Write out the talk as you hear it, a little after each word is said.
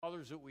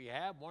fathers that we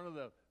have, one of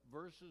the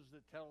verses that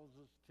tells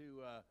us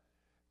to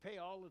pay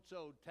all its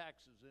owed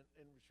taxes,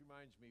 and which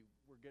reminds me,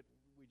 we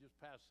just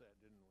passed that,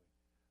 didn't we?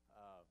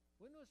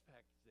 When was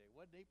Package Day?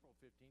 Wasn't April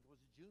 15th?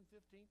 Was it June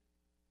 15th?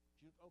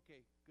 June.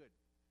 Okay, good.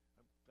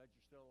 I'm glad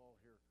you're still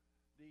all here.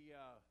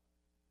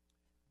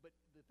 But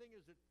the thing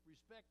is that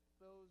respect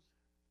those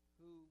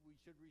who we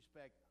should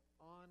respect.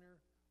 Honor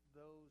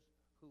those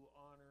who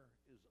honor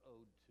is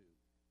owed to.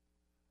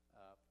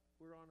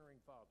 We're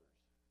honoring fathers.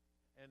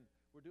 And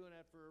we're doing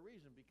that for a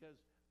reason, because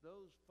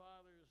those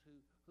fathers who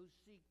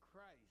seek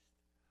Christ,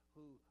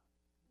 who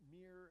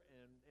mirror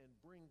and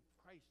bring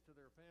Christ to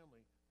their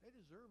family, they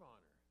deserve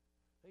honor.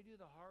 They do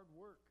the hard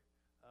work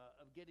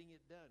of getting it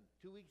done.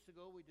 2 weeks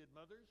ago, we did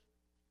Mothers.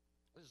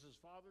 This is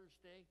Father's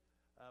Day.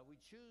 We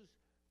choose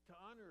to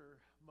honor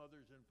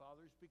mothers and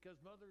fathers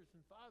because mothers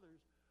and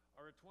fathers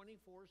are a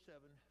 24/7,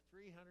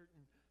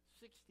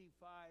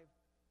 365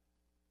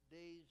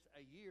 days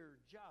a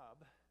year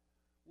job,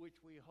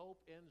 which we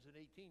hope ends in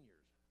 18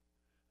 years.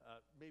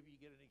 Maybe you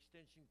get an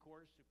extension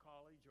course to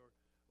college or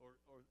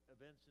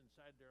events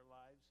inside their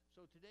lives.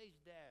 So today's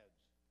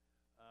dads.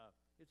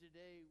 It's a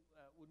day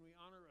when we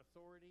honor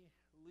authority,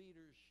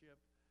 leadership,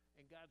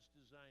 and God's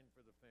design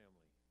for the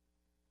family.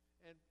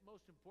 And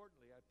most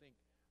importantly, I think,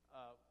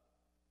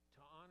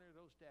 to honor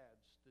those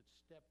dads that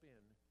step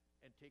in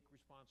and take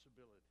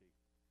responsibility.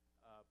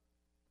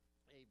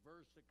 A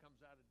verse that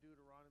comes out of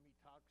Deuteronomy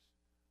talks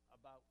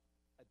about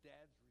a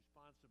dad's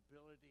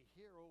responsibility.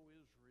 Hear, O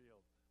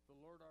Israel, the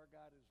Lord our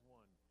God is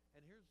one.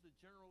 And here's the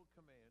general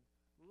command.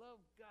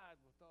 Love God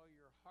with all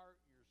your heart,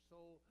 your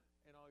soul,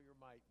 and all your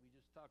might. We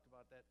just talked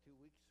about that 2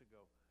 weeks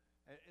ago.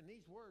 And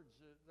these words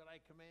that I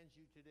command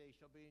you today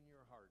shall be in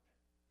your heart.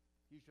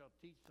 You shall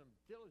teach them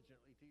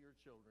diligently to your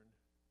children.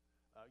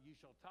 You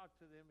shall talk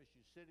to them as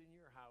you sit in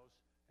your house,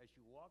 as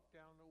you walk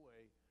down the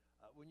way,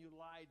 when you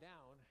lie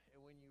down and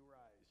when you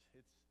rise.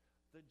 It's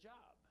the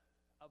job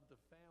of the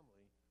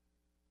family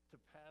to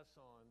pass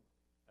on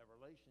a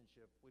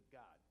relationship with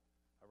God,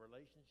 a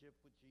relationship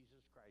with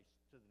Jesus Christ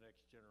to the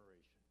next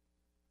generation.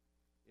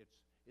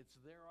 It's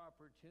their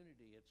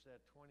opportunity. It's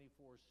that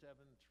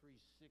 24/7,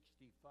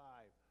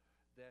 365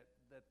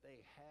 that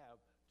they have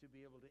to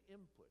be able to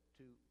input,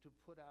 to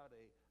put out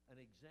an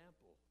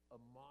example, a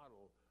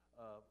model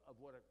of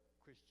what a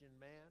Christian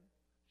man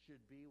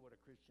should be, what a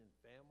Christian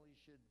family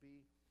should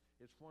be.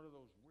 It's one of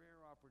those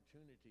rare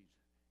opportunities,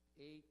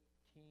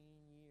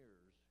 18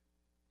 years,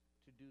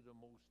 to do the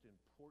most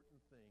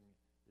important thing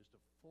is to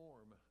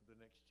form the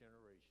next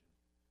generation,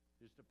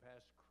 is to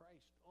pass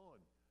Christ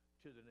on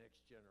to the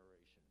next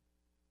generation.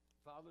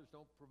 Fathers,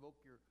 don't provoke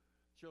your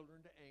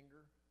children to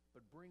anger,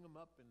 but bring them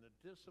up in the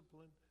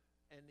discipline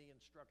and the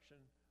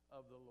instruction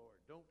of the Lord.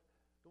 Don't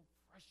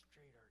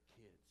frustrate our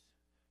kids.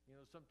 You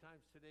know,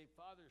 sometimes today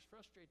fathers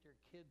frustrate their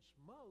kids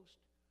most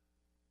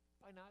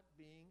by not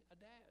being a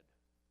dad,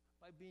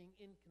 by being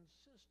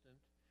inconsistent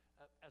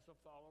as a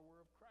follower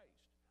of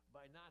Christ,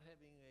 by not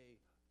having a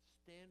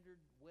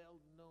standard,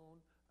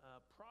 well-known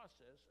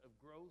process of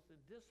growth and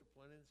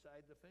discipline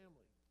inside the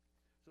family.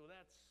 So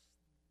that's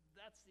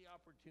the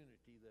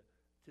opportunity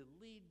to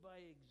lead by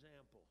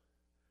example,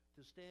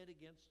 to stand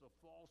against the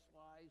false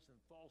lies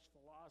and false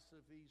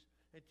philosophies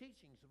and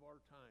teachings of our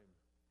time,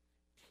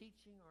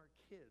 teaching our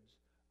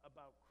kids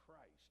about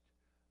Christ.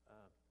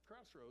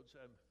 Crossroads,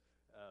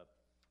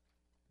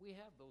 we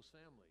have those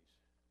families.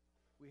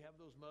 We have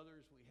those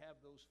mothers. We have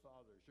those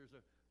fathers. There's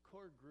a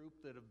core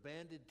group that have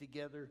banded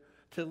together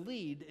to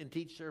lead and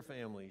teach their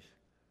families.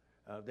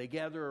 They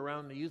gather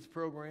around the youth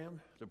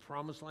program, the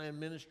Promised Land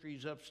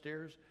Ministries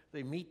upstairs.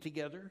 They meet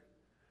together.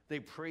 They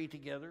pray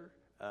together,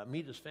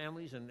 meet as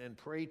families and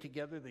pray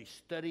together. They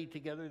study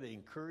together. They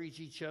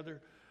encourage each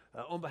other.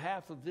 On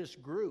behalf of this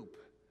group,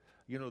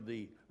 you know,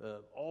 the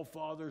all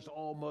fathers,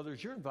 all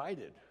mothers, you're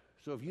invited.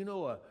 So if you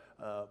know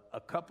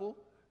a couple,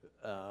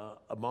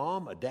 a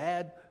mom, a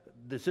dad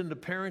that's in the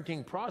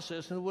parenting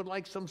process and would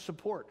like some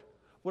support,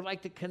 would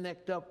like to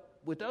connect up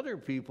with other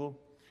people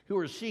who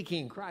are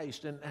seeking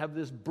Christ and have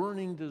this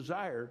burning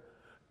desire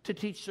to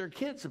teach their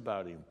kids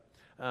about Him,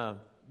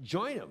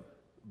 join them.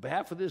 On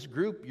behalf of this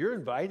group, you're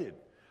invited.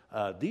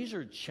 These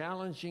are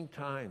challenging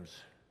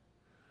times.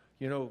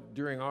 You know,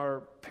 during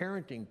our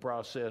parenting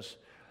process,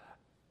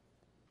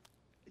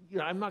 you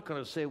know, I'm not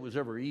going to say it was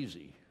ever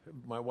easy.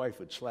 My wife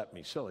would slap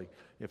me silly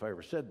if I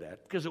ever said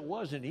that, because it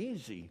wasn't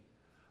easy,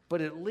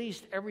 but at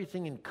least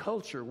everything in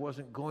culture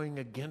wasn't going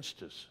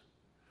against us.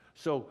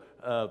 So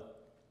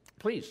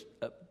please,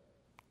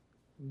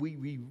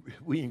 we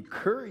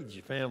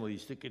encourage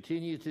families to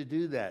continue to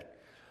do that.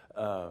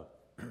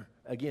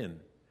 Again,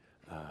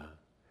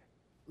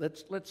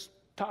 let's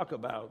talk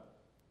about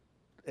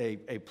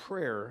a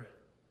prayer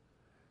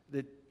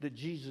that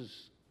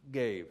Jesus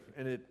gave,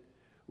 and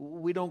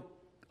we don't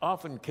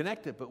often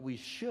connect it, but we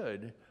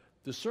should.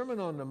 The Sermon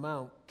on the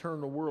Mount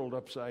turned the world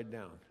upside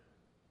down.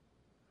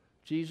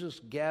 Jesus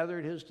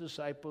gathered His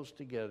disciples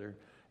together,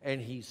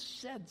 and He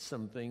said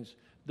some things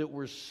that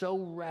were so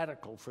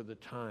radical for the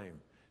time,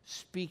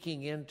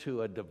 speaking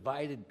into a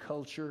divided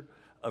culture,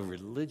 a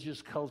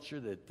religious culture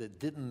that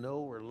didn't know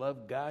or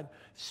love God,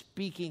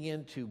 speaking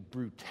into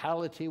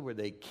brutality where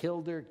they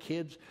killed their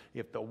kids.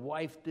 If the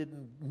wife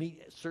didn't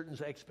meet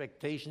certain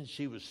expectations,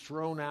 she was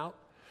thrown out.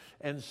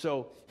 And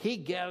so he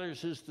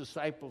gathers his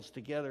disciples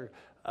together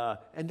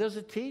and does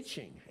a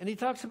teaching. And he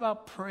talks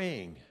about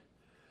praying.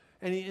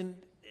 And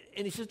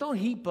he says, don't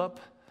heap up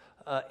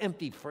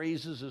empty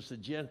phrases as the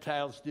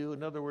Gentiles do.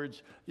 In other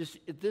words,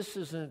 this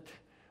isn't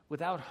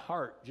without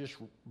heart, just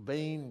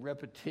vain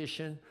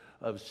repetition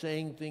of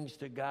saying things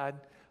to God.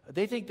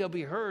 They think they'll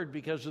be heard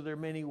because of their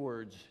many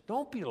words.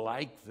 Don't be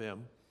like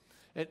them.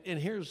 And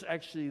here's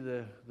actually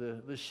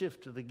the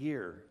shift of the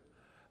gear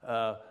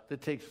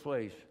that takes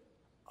place.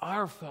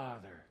 Our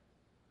Father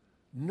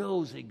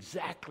knows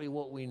exactly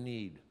what we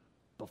need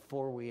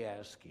before we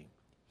ask Him.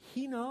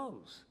 He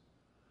knows.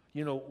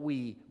 You know,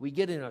 we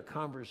get in a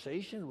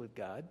conversation with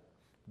God.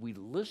 We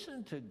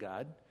listen to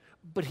God.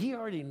 But He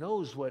already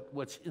knows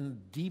what's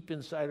deep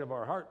inside of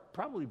our heart,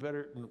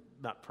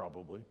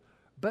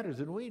 better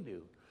than we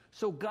do.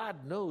 So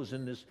God knows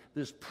in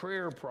this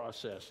prayer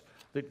process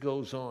that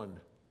goes on.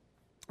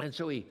 And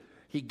so He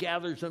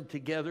gathers them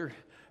together,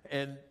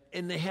 and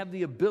they have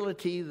the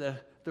ability,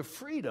 the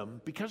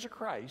freedom, because of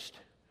Christ.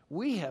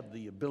 We have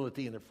the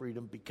ability and the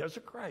freedom because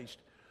of Christ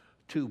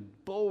to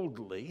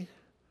boldly,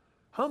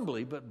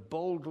 humbly, but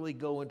boldly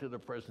go into the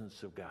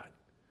presence of God.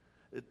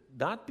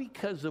 Not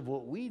because of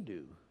what we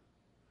do,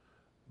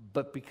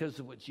 but because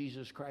of what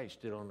Jesus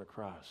Christ did on the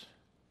cross.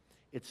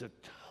 It's a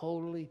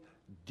totally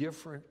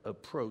different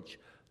approach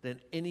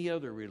than any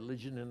other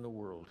religion in the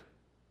world.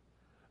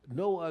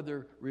 No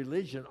other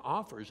religion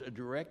offers a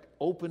direct,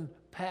 open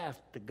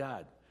path to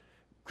God.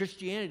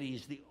 Christianity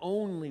is the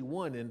only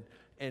one,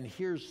 and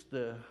here's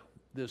the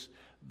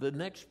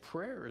next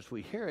prayer as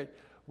we hear it.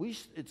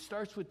 It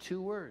starts with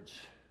two words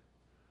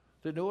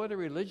that no other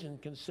religion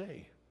can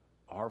say: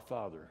 Our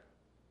Father.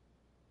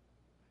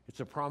 It's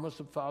a promise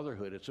of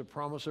fatherhood. It's a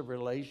promise of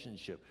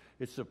relationship.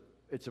 It's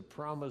a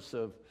promise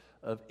of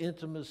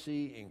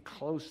intimacy and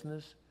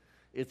closeness.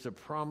 It's a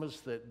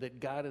promise that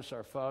God as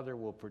our Father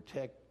will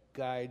protect,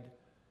 guide,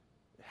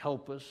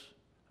 help us,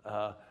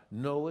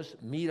 know us,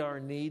 meet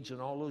our needs,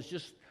 and all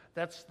those.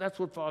 That's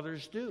what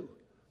fathers do.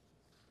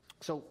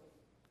 So,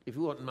 if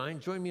you wouldn't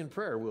mind, join me in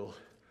prayer. We'll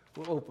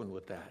open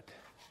with that.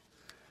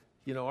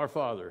 You know, our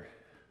Father,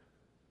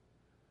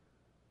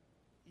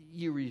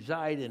 you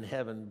reside in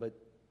heaven, but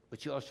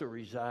you also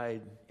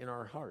reside in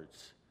our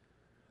hearts.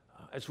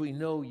 As we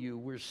know you,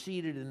 we're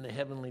seated in the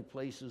heavenly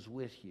places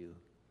with you.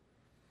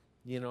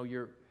 You know,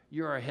 you're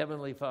our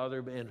heavenly Father,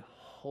 and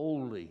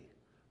holy,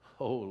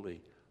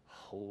 holy,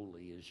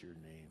 holy is your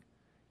name.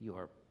 You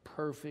are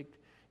perfect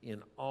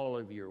in all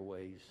of your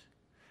ways.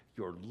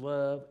 Your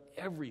love,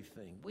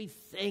 everything. We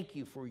thank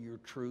you for your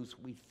truth.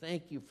 We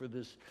thank you for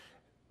this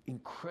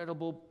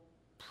incredible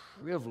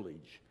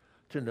privilege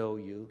to know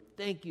you.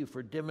 Thank you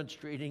for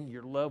demonstrating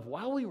your love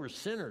while we were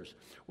sinners,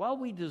 while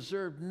we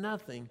deserved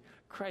nothing.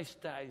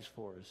 Christ dies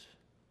for us.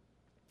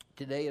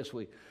 Today, as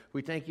we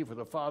thank you for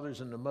the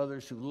fathers and the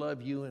mothers who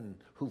love you and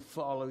who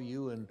follow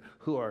you and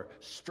who are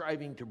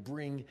striving to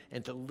bring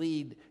and to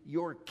lead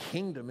your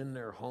kingdom in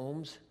their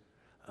homes.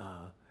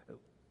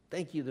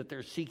 Thank you that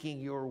they're seeking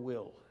your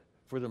will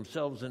for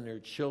themselves and their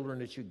children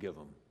that you give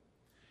them.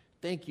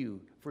 Thank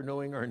you for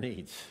knowing our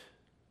needs.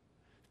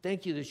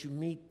 Thank you that you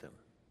meet them.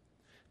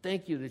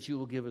 Thank you that you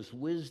will give us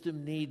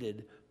wisdom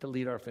needed to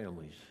lead our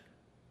families.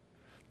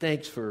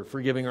 Thanks for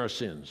forgiving our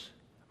sins,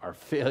 our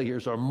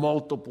failures, our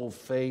multiple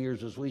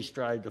failures as we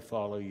strive to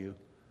follow you.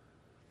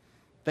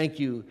 Thank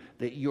you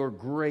that your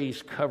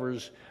grace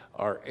covers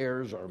our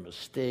errors, our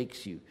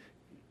mistakes.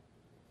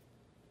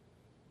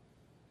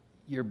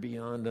 You're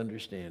beyond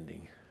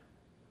understanding.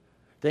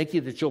 Thank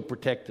you that you'll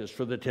protect us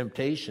for the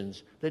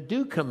temptations that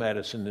do come at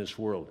us in this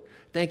world.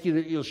 Thank you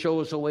that you'll show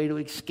us a way to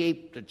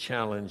escape the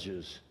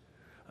challenges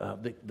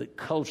that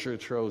culture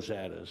throws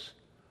at us.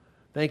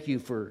 Thank you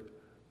for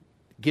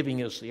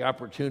giving us the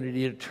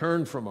opportunity to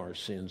turn from our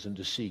sins and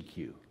to seek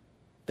you.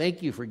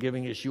 Thank you for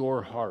giving us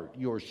your heart,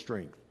 your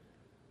strength,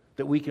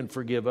 that we can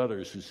forgive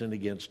others who sin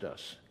against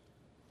us.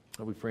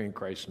 And we pray in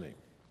Christ's name.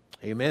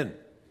 Amen.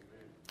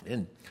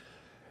 And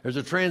there's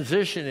a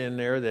transition in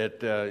there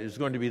that is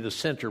going to be the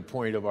center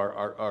point of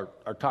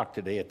our talk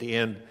today. At the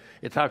end,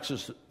 it talks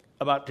us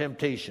about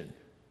temptation.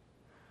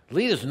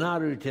 Lead us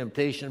not into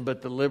temptation,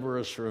 but deliver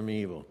us from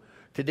evil.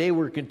 Today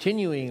we're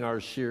continuing our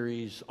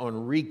series on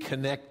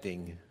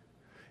reconnecting,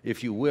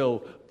 if you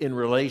will, in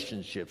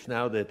relationships.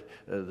 Now that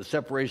the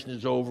separation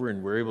is over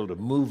and we're able to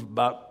move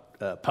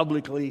about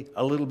publicly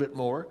a little bit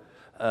more,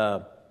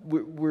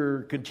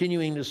 we're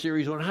continuing the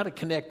series on how to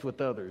connect with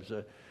others.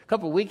 A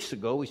couple of weeks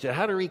ago, we said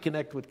how to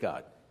reconnect with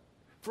God.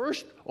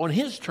 First, on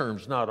His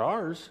terms, not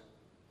ours.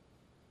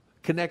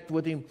 Connect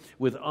with Him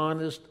with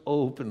honest,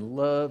 open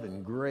love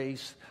and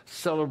grace.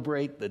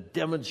 Celebrate the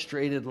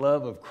demonstrated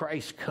love of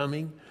Christ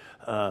coming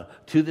to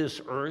this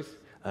earth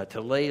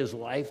to lay His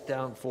life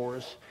down for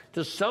us,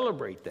 to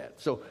celebrate that.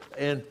 So,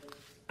 and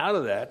out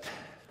of that,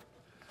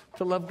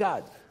 to love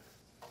God.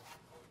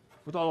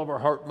 with all of our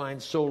heart,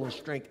 mind, soul, and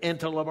strength, and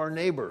to love our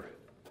neighbor.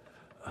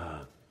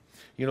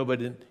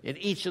 But in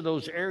each of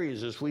those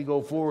areas, as we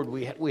go forward,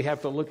 we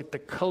have to look at the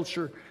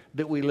culture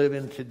that we live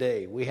in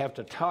today. We have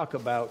to talk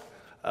about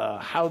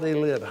how they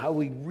live, how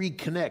we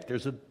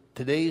reconnect.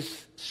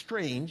 Today's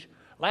strange.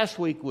 Last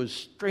week was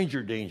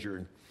stranger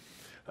danger.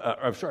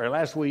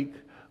 Last week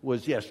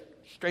was,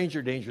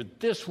 stranger danger.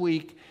 This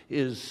week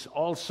is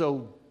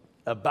also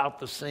about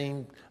the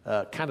same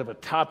kind of a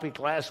topic.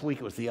 Last week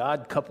it was the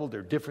odd couple.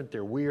 They're different,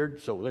 they're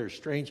weird, so they're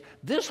strange.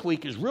 This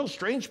week is real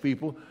strange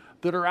people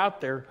that are out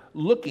there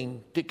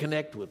looking to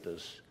connect with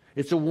us.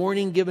 It's a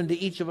warning given to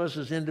each of us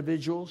as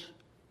individuals.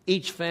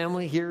 Each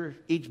family here,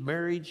 each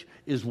marriage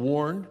is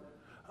warned.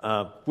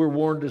 We're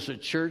warned as a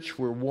church.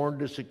 We're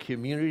warned as a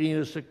community and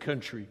as a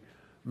country.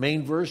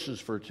 Main verses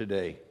for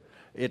today.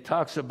 It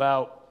talks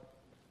about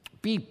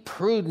be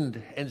prudent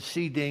and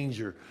see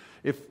danger.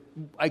 If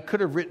I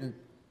could have written,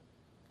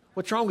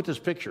 what's wrong with this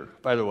picture,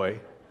 by the way?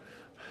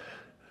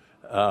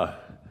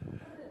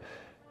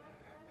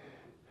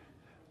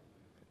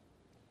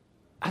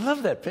 I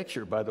love that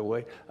picture, by the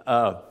way.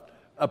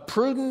 A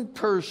prudent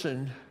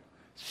person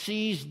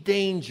sees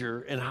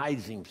danger and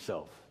hides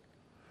himself.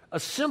 A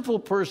simple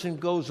person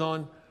goes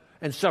on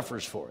and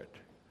suffers for it.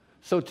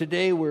 So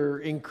today we're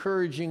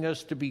encouraging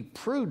us to be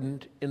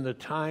prudent in the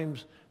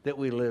times that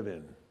we live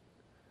in.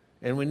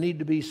 And we need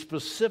to be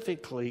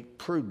specifically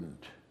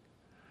prudent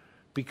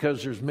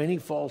because there's many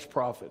false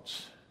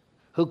prophets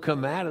who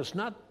come at us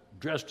not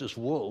dressed as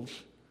wolves,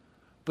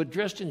 but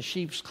dressed in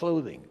sheep's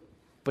clothing.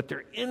 But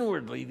they're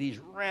inwardly these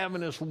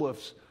ravenous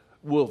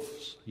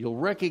wolves. You'll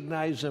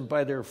recognize them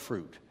by their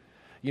fruit.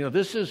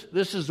 This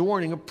is the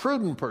warning, a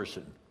prudent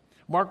person,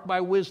 marked by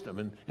wisdom.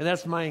 And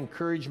that's my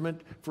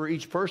encouragement for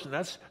each person.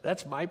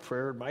 That's my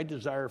prayer, my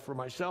desire for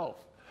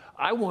myself.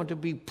 I want to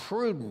be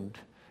prudent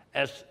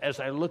as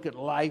I look at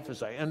life,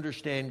 as I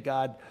understand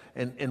God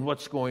and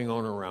what's going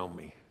on around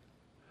me.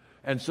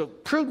 And so,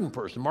 prudent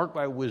person, marked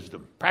by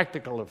wisdom,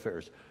 practical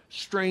affairs,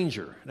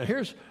 stranger. Now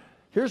here's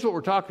what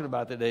we're talking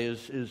about today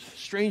is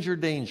stranger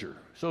danger.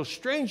 So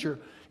stranger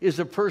is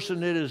a person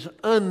that is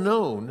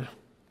unknown,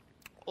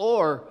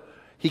 or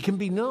he can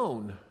be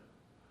known,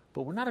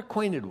 but we're not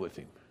acquainted with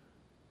him.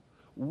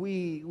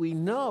 We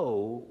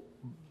know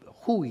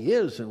who he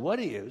is and what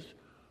he is,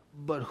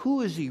 but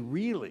who is he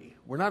really?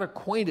 We're not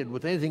acquainted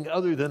with anything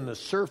other than the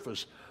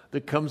surface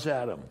that comes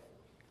at him.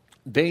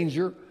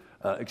 Danger,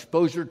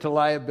 exposure to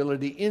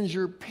liability,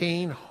 injury,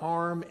 pain,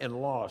 harm,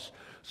 and loss.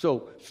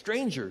 So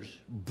strangers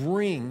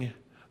bring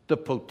the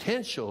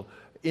potential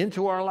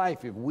into our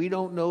life. If we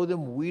don't know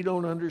them, we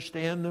don't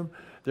understand them,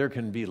 there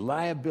can be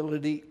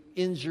liability,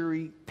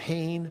 injury,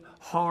 pain,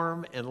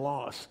 harm, and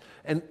loss.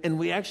 And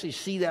we actually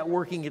see that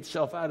working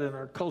itself out in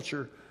our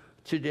culture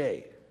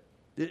today.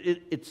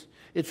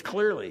 It's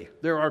clearly,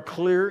 there are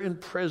clear and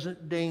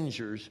present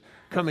dangers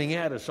coming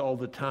at us all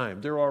the time.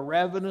 There are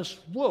ravenous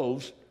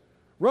wolves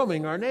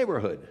roaming our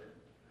neighborhood.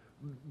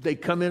 They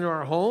come into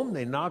our home,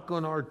 they knock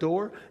on our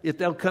door. If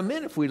they'll come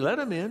in, if we let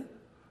them in,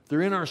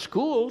 they're in our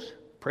schools.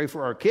 Pray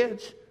for our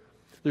kids.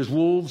 There's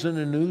wolves in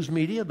the news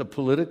media, the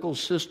political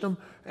system,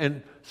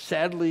 and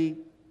sadly,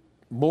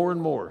 more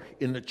and more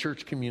in the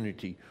church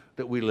community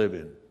that we live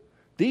in.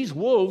 These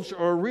wolves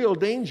are a real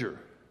danger.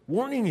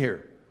 Warning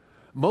here.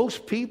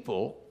 Most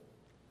people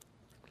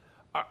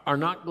are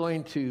not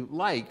going to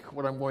like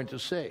what I'm going to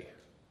say.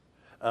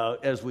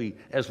 As we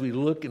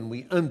look and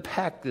we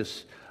unpack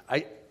this,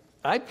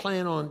 I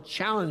plan on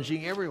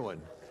challenging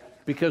everyone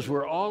because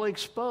we're all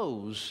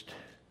exposed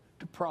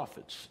to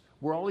prophets.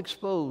 We're all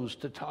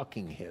exposed to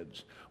talking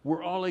heads.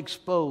 We're all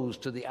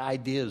exposed to the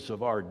ideas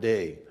of our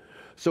day.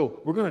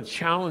 So we're going to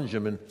challenge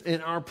them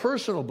in our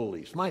personal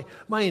beliefs.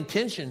 My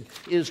intention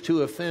is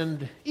to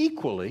offend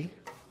equally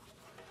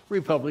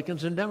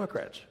Republicans and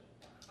Democrats.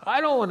 I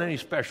don't want any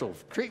special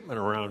treatment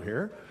around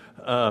here.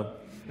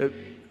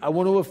 I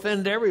want to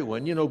offend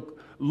everyone.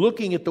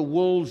 Looking at the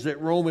wolves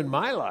that roam in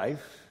my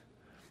life,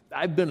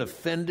 I've been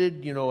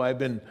offended. I've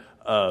been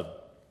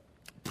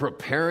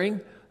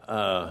preparing.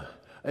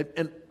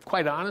 And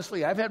quite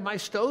honestly, I've had my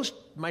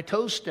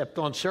toes stepped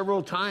on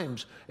several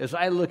times as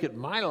I look at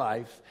my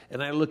life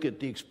and I look at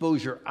the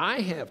exposure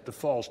I have to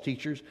false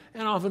teachers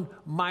and often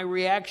my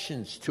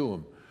reactions to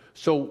them.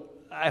 So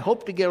I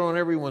hope to get on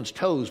everyone's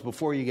toes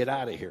before you get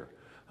out of here.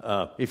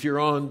 If you're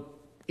on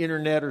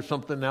internet or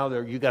something now,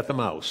 there you got the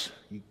mouse.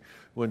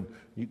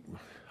 I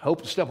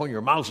hope to step on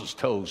your mouse's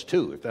toes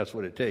too, if that's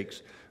what it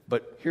takes.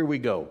 But here we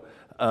go.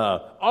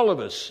 All of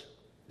us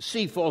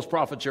see false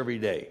prophets every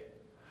day.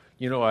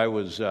 I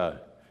was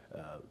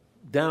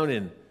down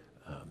in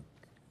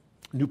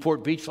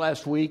Newport Beach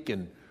last week,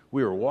 and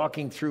we were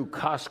walking through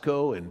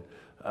Costco, and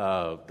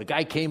the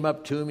guy came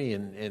up to me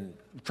and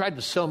tried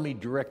to sell me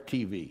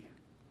DirecTV.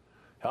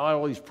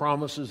 All these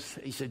promises.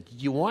 He said, "Do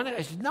you want it?"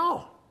 I said,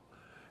 "No."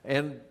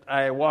 And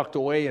I walked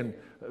away, and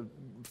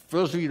for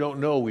those of you who don't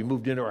know, we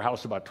moved into our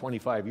house about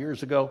 25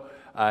 years ago.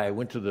 I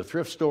went to the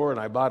thrift store, and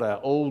I bought an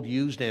old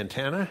used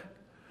antenna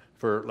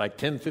for like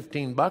 $10,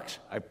 $15.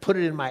 I put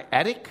it in my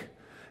attic,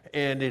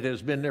 and it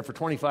has been there for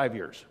 25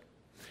 years.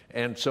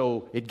 And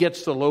so it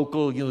gets the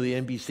local, the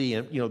NBC,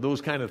 and,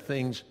 those kind of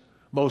things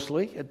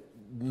mostly.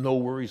 No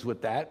worries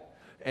with that.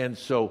 And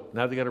so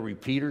now they got a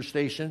repeater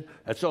station.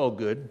 That's all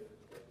good.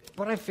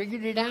 But I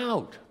figured it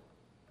out.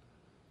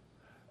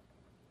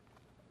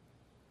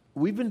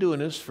 We've been doing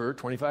this for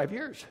 25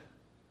 years.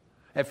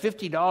 At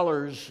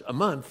 $50 a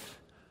month,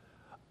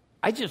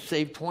 I just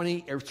saved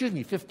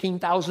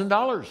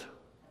 $15,000.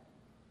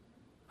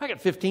 I got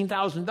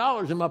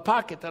 $15,000 in my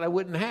pocket that I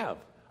wouldn't have.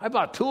 I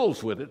bought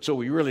tools with it, so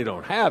we really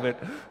don't have it.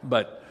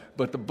 But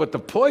the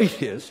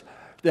point is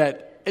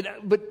that,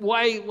 but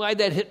why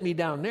that hit me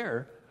down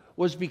there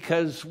was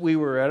because we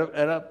were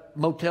at a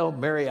motel,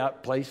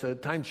 Marriott place, a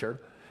timeshare,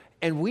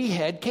 and we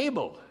had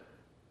cable.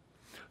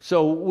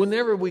 So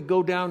whenever we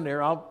go down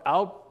there,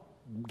 I'll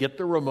get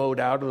the remote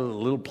out of the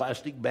little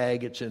plastic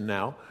bag it's in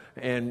now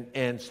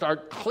and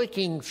start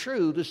clicking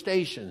through the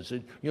stations.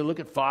 And, look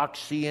at Fox,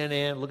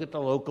 CNN, look at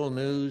the local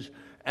news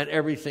and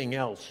everything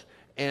else.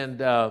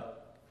 And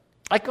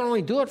I can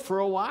only do it for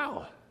a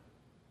while.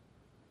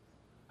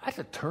 I had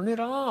to turn it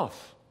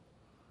off.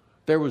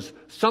 There was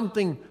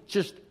something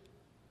just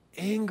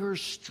anger,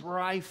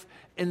 strife,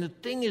 and the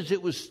thing is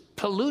it was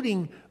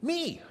polluting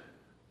me.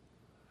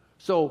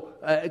 So,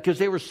 because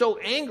they were so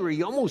angry,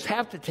 you almost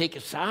have to take a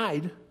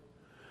side.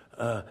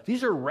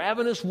 These are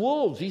ravenous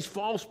wolves, these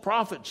false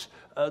prophets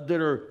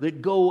that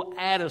go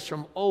at us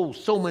from,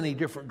 so many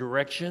different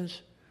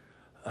directions.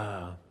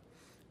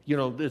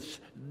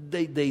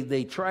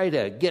 They try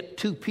to get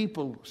two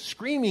people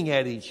screaming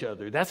at each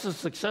other. That's a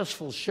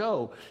successful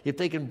show if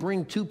they can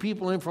bring two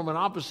people in from an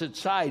opposite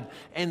side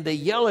and they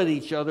yell at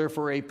each other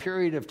for a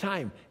period of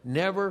time,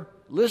 never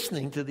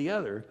listening to the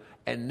other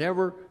and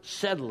never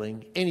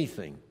settling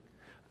anything.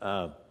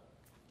 Glad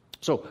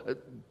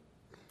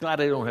I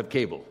don't have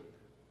cable.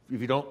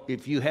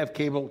 If you have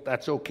cable,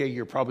 that's okay.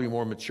 You're probably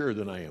more mature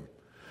than I am.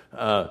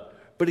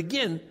 But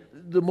again,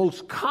 the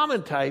most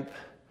common type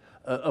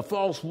of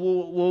false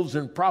wolves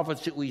and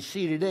prophets that we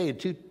see today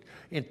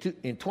in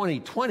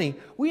 2020,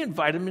 we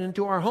invite them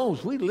into our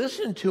homes. We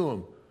listen to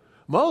them.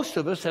 Most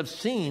of us have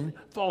seen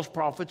false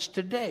prophets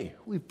today.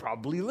 We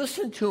probably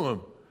listened to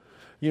them.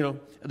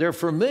 They're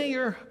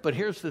familiar, but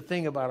here's the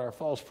thing about our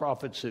false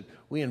prophets that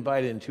we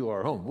invite into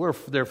our home.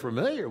 They're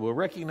familiar. We'll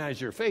recognize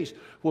their face.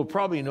 We'll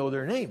probably know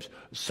their names.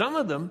 Some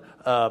of them,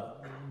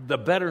 the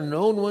better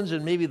known ones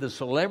and maybe the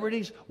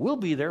celebrities, will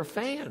be their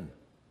fan.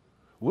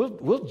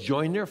 We'll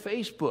join their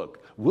Facebook.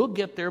 We'll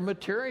get their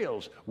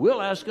materials.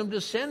 We'll ask them to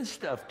send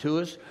stuff to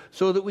us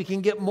so that we can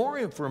get more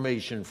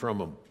information from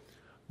them.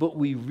 But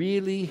we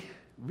really,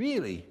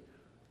 really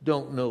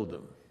don't know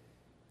them.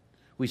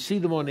 We see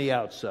them on the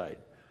outside.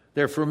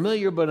 They're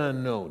familiar but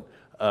unknown.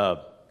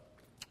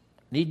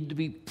 Need to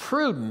be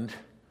prudent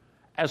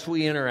as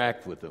we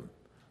interact with them.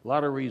 A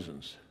lot of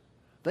reasons.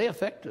 They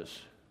affect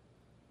us.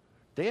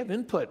 They have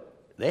input.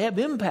 They have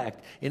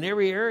impact in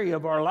every area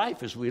of our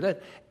life as we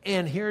let.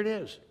 And here it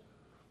is.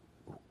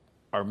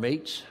 Our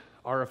mates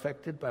are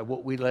affected by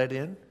what we let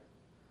in.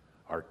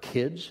 Our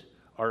kids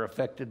are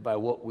affected by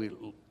what we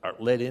are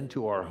let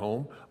into our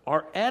home.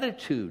 Our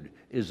attitude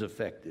is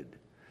affected.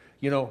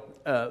 We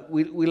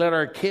let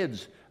our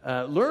kids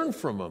learn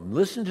from them,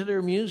 listen to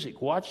their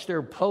music, watch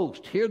their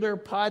posts, hear their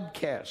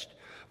podcast.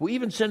 We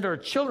even send our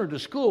children to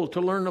school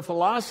to learn the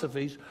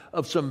philosophies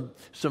of some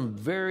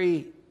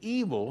very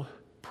evil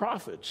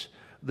prophets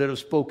that have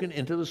spoken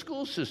into the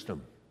school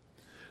system.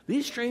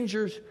 These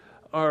strangers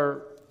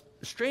are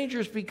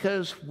strangers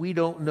because we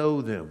don't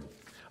know them.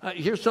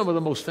 Here's some of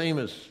the most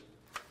famous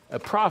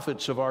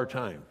prophets of our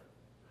time.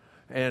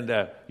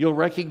 And you'll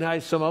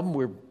recognize some of them.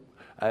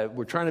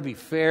 We're trying to be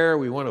fair.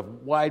 We want a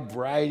wide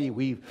variety.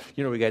 We got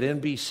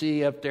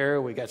NBC up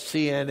there. We got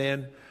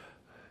CNN.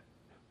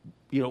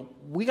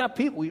 We got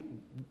people.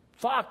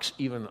 Fox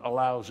even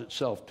allows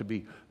itself to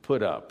be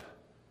put up.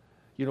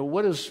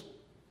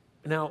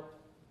 Now,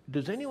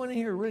 does anyone in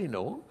here really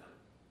know them?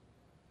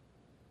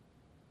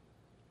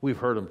 We've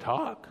heard them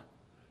talk.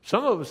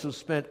 Some of us have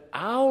spent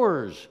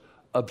hours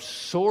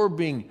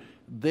absorbing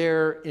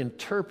their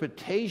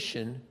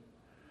interpretation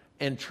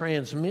and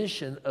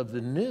transmission of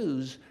the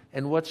news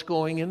and what's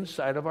going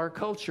inside of our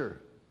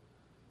culture.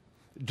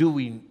 Do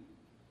we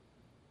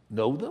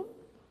know them?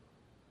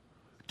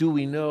 Do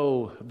we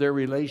know their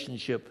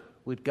relationship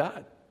with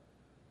God?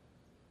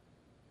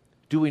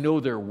 Do we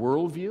know their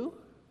worldview?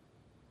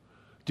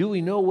 Do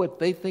we know what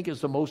they think is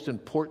the most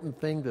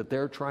important thing that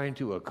they're trying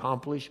to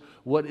accomplish?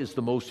 What is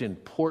the most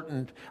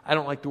important, I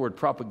don't like the word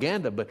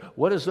propaganda, but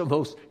what is the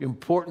most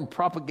important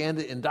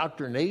propaganda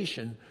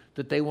indoctrination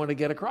that they want to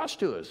get across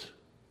to us?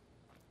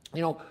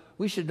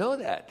 We should know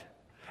that.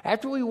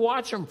 After we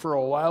watch them for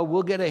a while,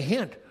 we'll get a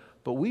hint,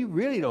 but we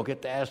really don't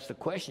get to ask the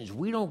questions.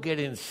 We don't get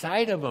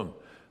inside of them.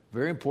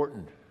 Very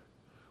important.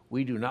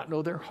 We do not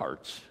know their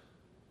hearts,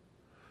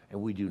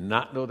 and we do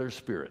not know their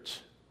spirits.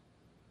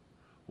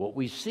 What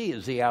we see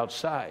is the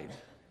outside.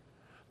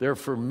 They're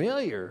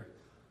familiar,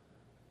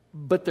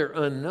 but they're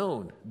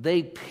unknown.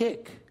 They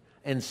pick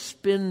and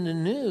spin the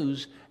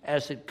news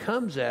as it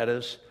comes at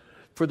us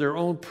for their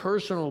own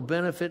personal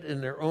benefit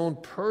and their own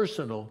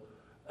personal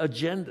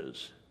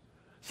agendas.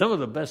 Some of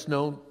the best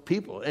known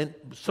people and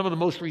some of the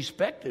most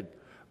respected,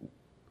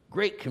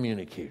 great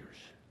communicators.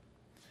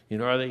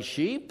 Are they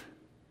sheep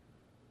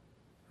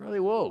or are they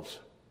wolves?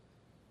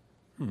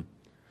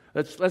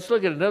 Let's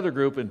look at another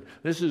group, and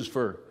this is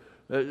for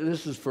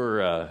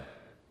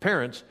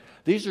parents.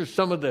 These are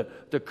some of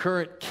the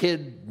current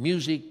kid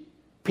music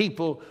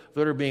people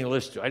that are being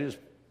listed. I just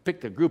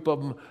picked a group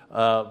of them,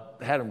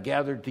 had them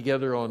gathered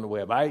together on the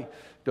web. I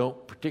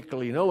don't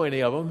particularly know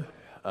any of them.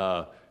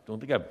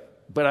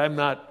 But I'm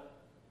not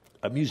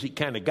a music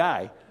kind of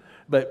guy.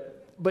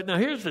 But now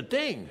here's the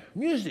thing: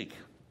 music.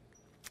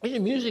 These are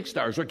music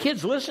stars. Our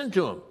kids listen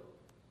to them.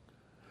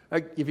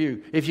 Like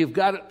if you've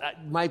got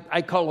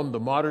I call them the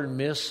modern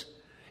miss.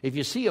 If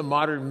you see a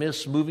modern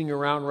miss moving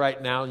around right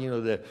now,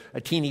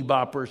 a teeny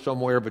bopper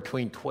somewhere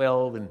between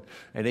 12 and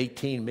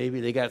 18,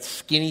 maybe they got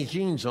skinny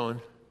jeans on.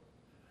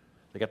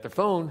 They got their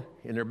phone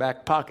in their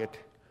back pocket.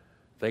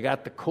 They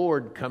got the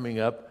cord coming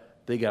up.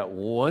 They got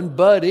one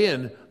bud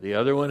in, the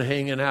other one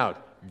hanging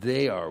out.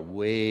 They are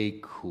way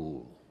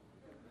cool.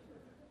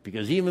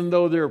 Because even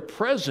though they're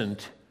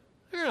present,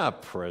 they're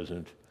not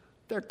present.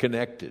 They're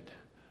connected.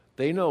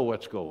 They know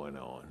what's going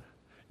on.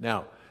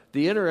 Now,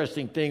 the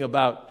interesting thing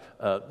about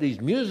these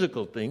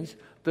musical things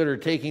that are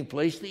taking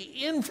place, the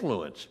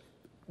influence.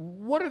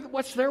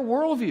 What's their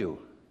worldview?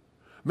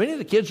 Many of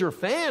the kids are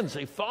fans.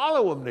 They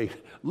follow them. They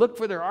look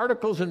for their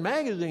articles in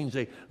magazines.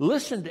 They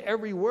listen to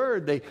every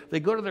word. They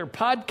go to their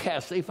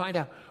podcasts. They find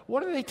out,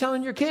 what are they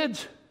telling your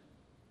kids?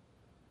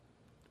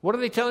 What are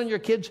they telling your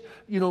kids,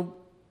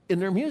 in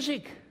their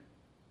music?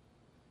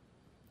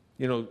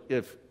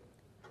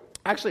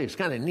 Actually, it's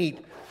kind of neat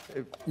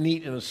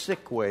in a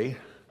sick way,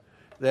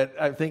 that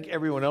I think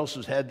everyone else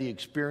has had the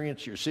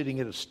experience. You're sitting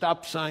at a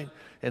stop sign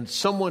and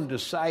someone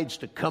decides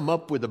to come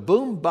up with a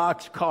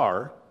boombox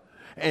car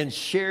and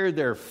share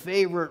their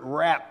favorite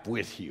rap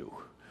with you.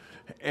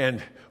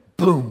 And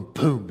boom,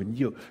 boom, and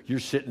you're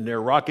sitting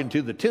there rocking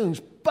to the tunes,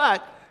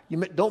 but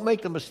you don't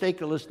make the mistake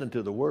of listening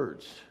to the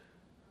words.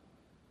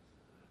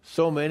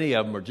 So many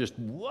of them are just,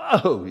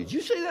 whoa, did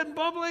you say that in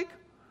public?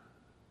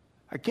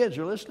 Our kids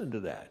are listening to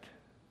that.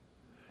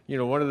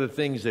 One of the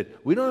things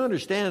that we don't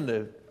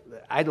understand,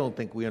 I don't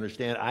think we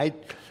understand,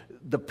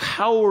 the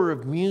power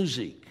of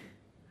music.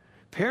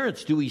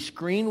 Parents, do we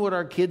screen what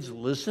our kids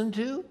listen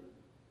to?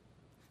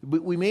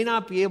 We may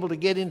not be able to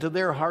get into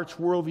their hearts,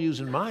 worldviews,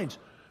 and minds,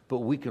 but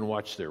we can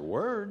watch their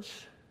words.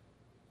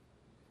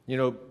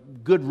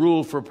 Good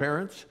rule for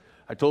parents.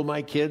 I told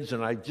my kids,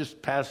 and I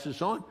just passed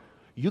this on,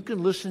 you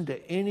can listen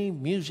to any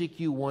music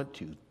you want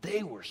to.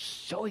 They were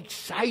so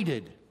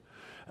excited.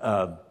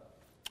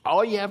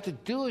 All you have to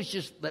do is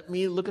just let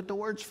me look at the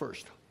words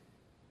first.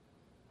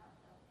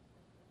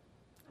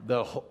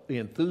 The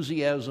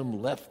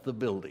enthusiasm left the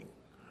building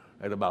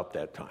at about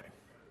that time.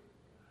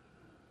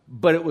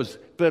 But it was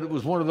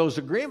one of those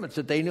agreements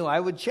that they knew I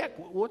would check.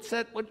 What's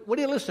that? What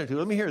are you listening to?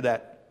 Let me hear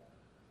that.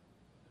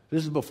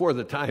 This is before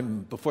the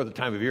time of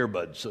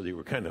earbuds, so they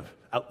were kind of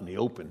out in the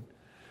open.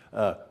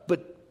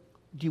 But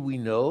do we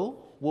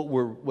know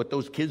what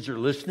those kids are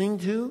listening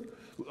to?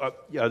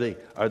 Are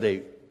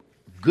they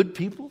good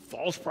people,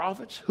 false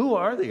prophets? Who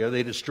are they? Are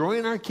they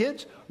destroying our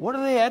kids? What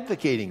are they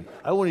advocating?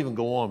 I won't even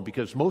go on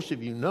because most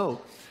of you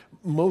know,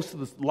 a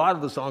lot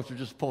of the songs are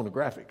just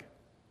pornographic.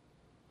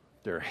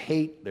 They're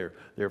hate.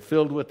 They're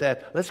filled with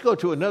that. Let's go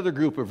to another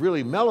group of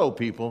really mellow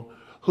people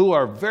who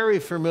are very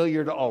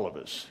familiar to all of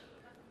us.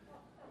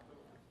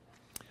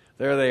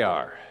 There they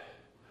are,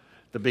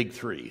 the big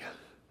three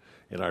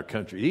in our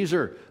country. These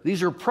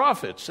are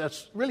prophets.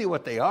 That's really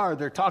what they are.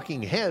 They're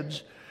talking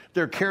heads.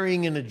 They're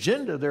carrying an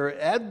agenda.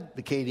 They're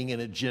advocating an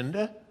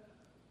agenda.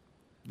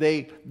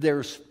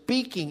 They're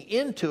speaking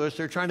into us.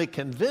 They're trying to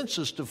convince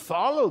us to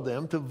follow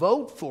them, to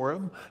vote for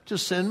them, to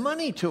send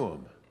money to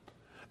them.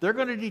 They're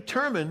going to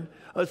determine,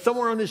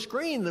 somewhere on the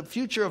screen, the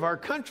future of our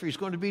country is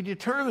going to be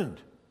determined.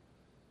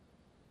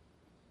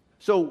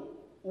 So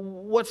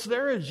what's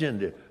their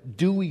agenda?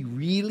 Do we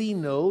really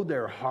know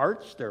their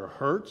hearts, their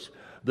hurts,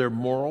 their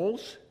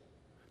morals?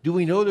 Do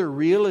we know their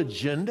real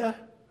agenda?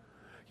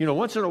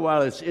 Once in a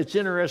while, it's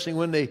interesting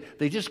when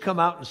they just come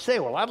out and say,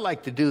 well, I'd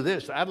like to do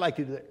this. I'd like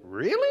to do that.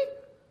 Really?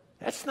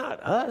 That's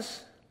not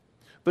us.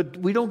 But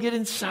we don't get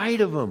inside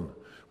of them.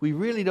 We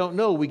really don't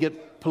know. We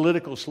get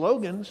political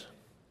slogans.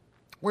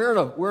 We're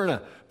in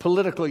a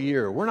political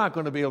year. We're not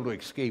going to be able to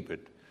escape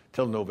it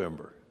till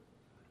November.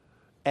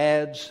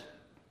 Ads,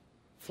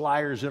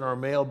 flyers in our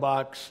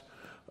mailbox,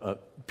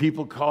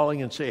 people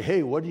calling and say,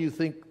 hey, what do you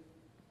think?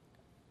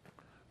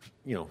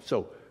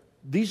 So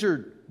these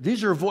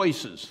are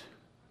voices.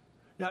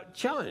 Now,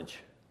 challenge.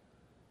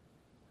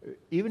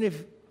 Even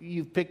if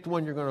you've picked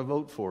one you're going to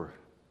vote for,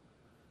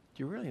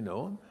 do you really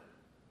know them?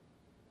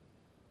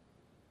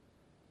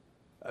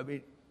 I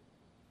mean,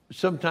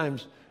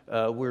 sometimes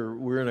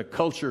we're in a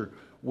culture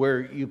where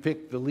you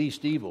pick the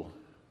least evil.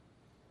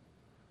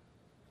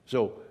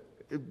 So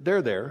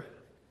they're there.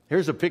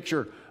 Here's a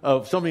picture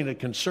of something that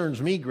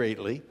concerns me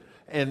greatly,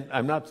 and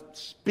I'm not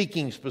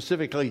speaking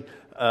specifically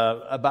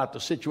about the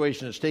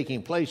situation that's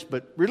taking place,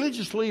 but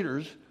religious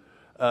leaders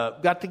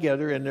got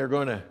together and they're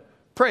going to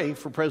pray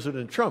for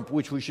President Trump,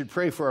 which we should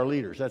pray for our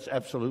leaders. That's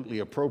absolutely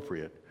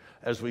appropriate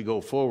as we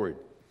go forward.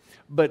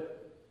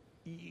 But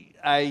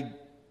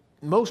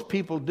most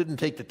people didn't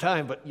take the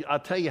time, but I'll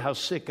tell you how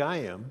sick I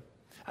am.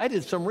 I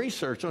did some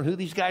research on who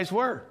these guys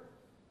were.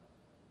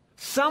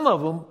 Some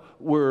of them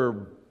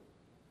were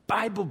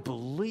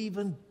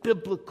Bible-believing,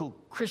 biblical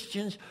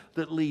Christians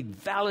that lead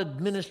valid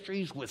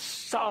ministries with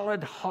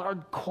solid,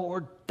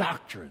 hardcore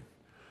doctrine.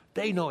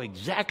 They know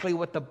exactly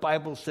what the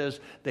Bible says.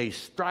 They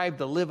strive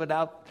to live it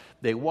out.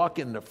 They walk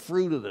in the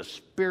fruit of the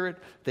Spirit.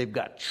 They've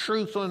got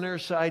truth on their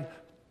side.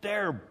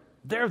 They're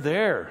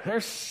there. They're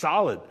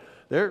solid.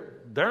 They're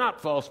not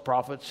false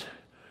prophets.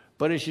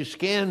 But as you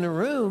scan the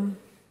room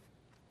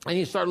and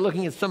you start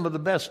looking at some of the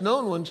best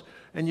known ones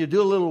and you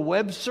do a little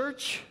web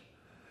search,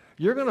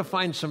 you're going to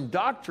find some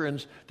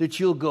doctrines that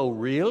you'll go,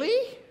 really?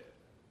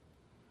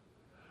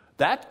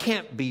 That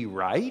can't be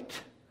right.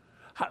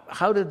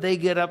 How did they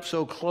get up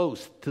so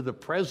close to the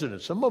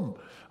president? Some of them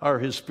are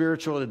his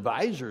spiritual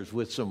advisors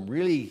with some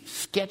really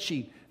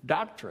sketchy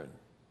doctrine.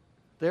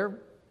 They're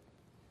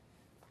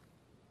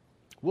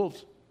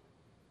wolves.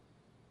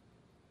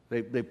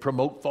 They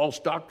promote false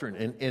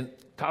doctrine and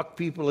talk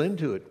people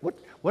into it.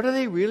 What do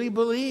they really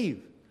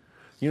believe?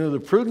 You know, the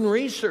prudent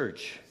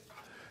research,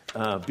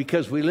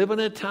 because we live in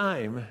a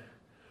time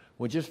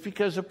when just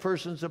because a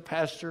person's a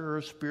pastor or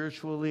a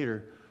spiritual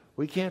leader,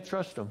 we can't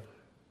trust them.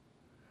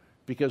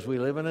 Because we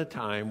live in a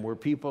time where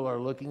people are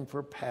looking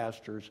for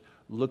pastors,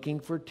 looking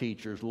for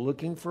teachers,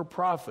 looking for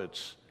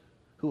prophets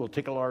who will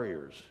tickle our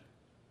ears.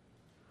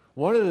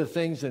 One of the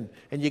things, and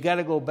you got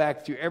to go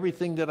back through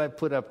everything that I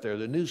put up there,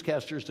 the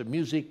newscasters, the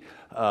music,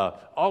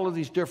 all of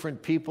these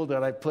different people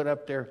that I put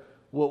up there.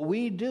 What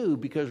we do,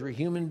 because we're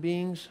human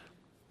beings,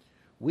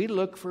 we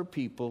look for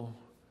people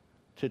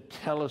to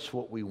tell us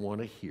what we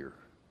want to hear.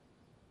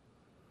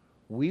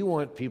 We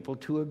want people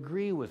to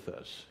agree with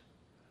us.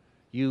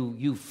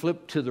 You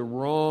flip to the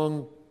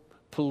wrong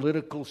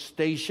political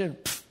station,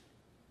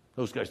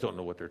 those guys don't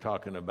know what they're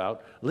talking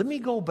about. Let me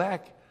go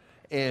back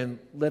and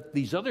let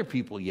these other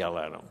people yell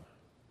at them.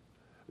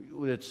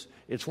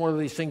 It's one of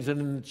these things that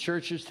in the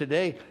churches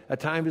today, a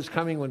time is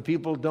coming when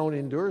people don't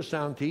endure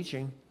sound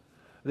teaching.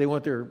 They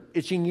want their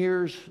itching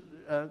ears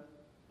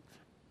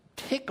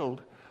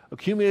tickled,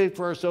 accumulate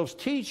for ourselves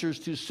teachers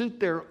to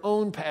suit their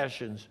own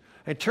passions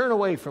and turn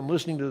away from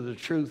listening to the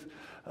truth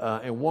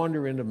and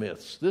wander into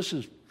myths. This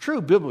is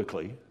true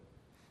biblically.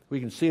 We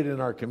can see it in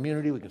our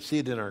community. We can see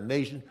it in our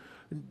nation,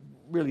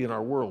 really in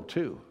our world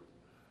too.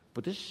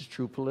 But this is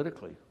true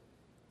politically.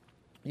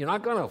 You're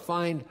not going to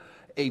find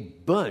a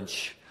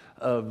bunch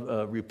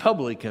of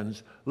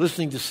Republicans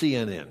listening to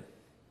CNN.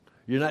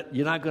 You're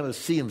not going to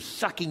see them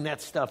sucking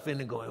that stuff in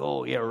and going,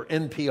 oh yeah, or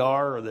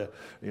NPR or the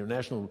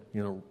national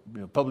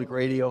public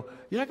radio.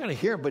 You're not going to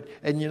hear it,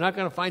 and you're not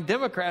going to find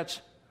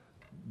Democrats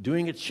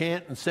doing a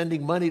chant and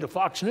sending money to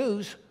Fox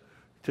News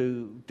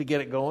to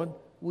get it going.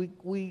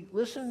 We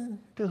listen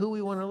to who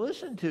we want to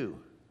listen to.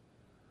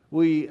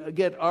 We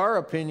get our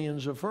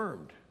opinions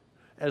affirmed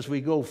as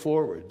we go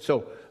forward.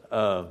 So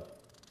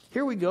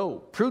here we go.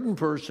 Prudent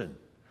person.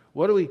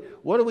 What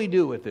do we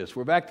do with this?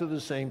 We're back to the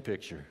same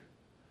picture.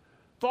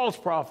 False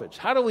prophets.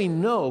 How do we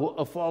know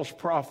a false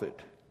prophet?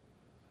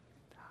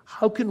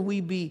 How can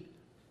we be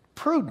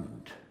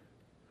prudent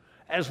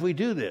as we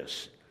do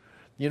this?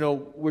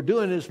 We're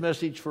doing this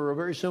message for a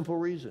very simple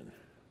reason.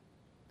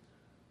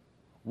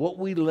 What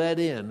we let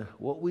in,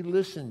 what we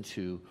listen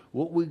to,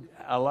 what we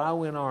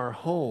allow in our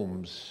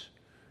homes,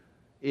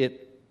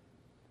 it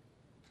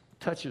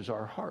touches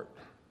our heart.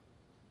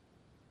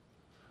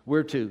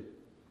 We're to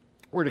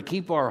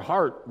keep our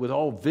heart with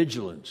all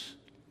vigilance,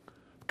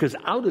 because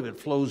out of it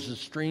flows the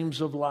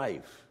streams of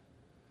life.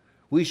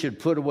 We should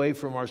put away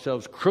from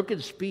ourselves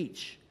crooked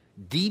speech,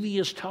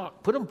 devious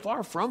talk, put them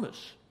far from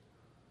us,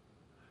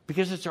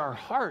 because it's our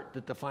heart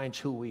that defines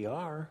who we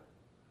are.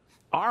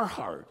 Our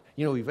heart.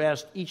 We've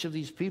asked each of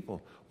these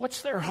people,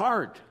 what's their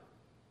heart?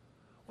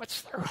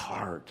 What's their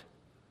heart?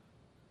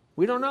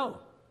 We don't know.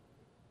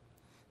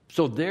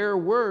 So their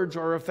words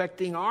are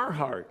affecting our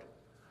heart.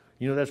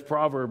 That's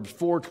Proverbs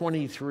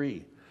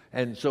 4:23.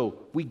 And so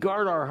we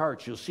guard our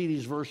hearts. You'll see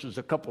these verses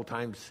a couple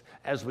times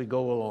as we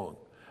go along.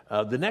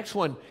 The next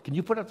one, can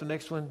you put up the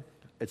next one?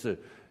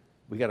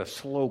 We got a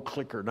slow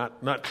clicker,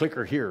 not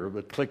clicker here,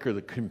 but clicker,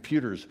 the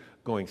computer's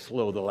going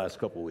slow the last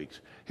couple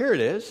weeks. Here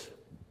it is.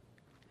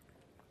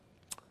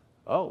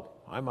 Oh,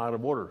 I'm out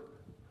of order.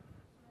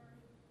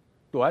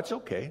 Oh, that's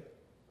okay.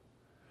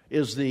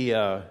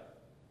 There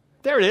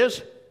it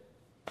is.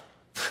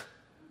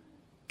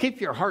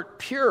 Keep your heart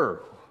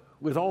pure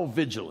with all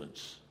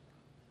vigilance.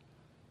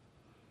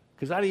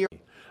 Because out of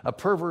a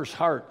perverse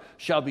heart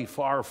shall be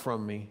far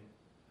from me.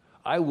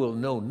 I will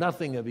know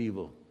nothing of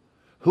evil.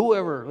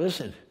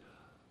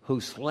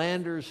 Who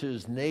slanders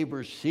his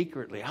neighbor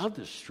secretly, I'll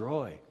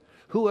destroy.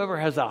 Whoever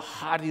has a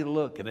haughty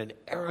look and an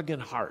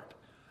arrogant heart,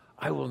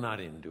 I will not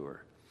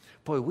endure.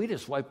 Boy, we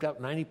just wiped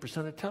out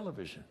 90% of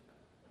television.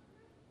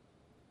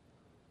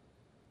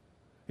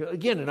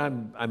 Again, and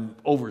I'm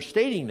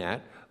overstating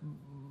that,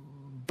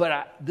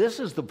 But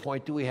this is the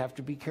point that we have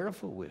to be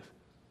careful with.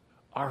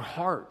 Our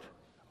heart,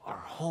 our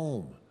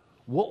home,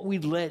 what we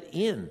let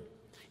in,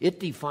 it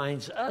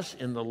defines us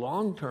in the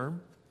long term.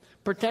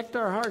 Protect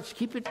our hearts.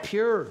 Keep it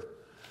pure.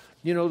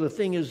 You know, the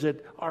thing is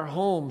that our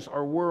homes,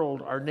 our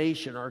world, our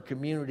nation, our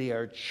community,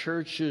 our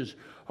churches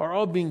are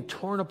all being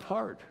torn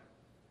apart.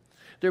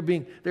 They're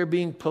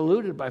being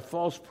polluted by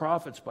false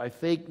prophets, by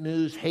fake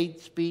news,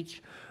 hate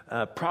speech,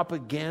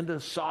 propaganda.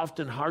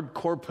 Soft and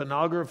hardcore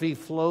pornography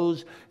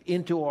flows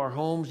into our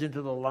homes,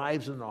 into the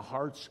lives and the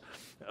hearts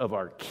of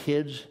our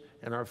kids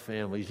and our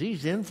families.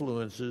 These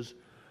influences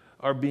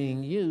are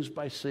being used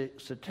by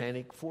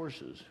satanic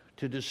forces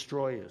to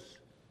destroy us.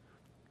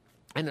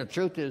 And the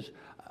truth is,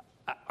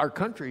 our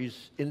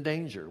country's in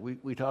danger.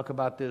 We talk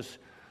about this,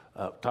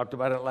 talked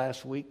about it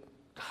last week,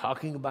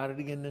 talking about it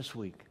again this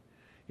week.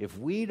 If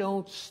we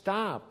don't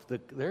stop,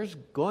 there's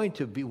going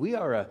to be, we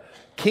are a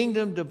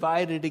kingdom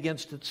divided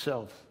against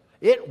itself.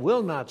 It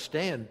will not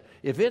stand.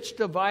 If it's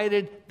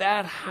divided,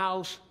 that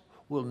house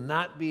will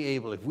not be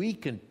able. If we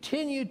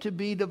continue to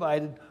be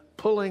divided,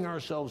 pulling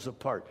ourselves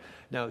apart.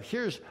 Now,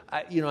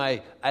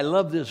 I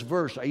love this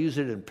verse. I use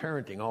it in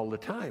parenting all the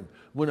time.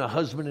 When a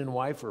husband and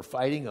wife are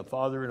fighting, a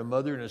father and a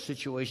mother in a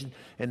situation,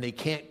 and they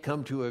can't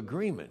come to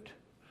agreement,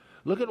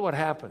 look at what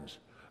happens.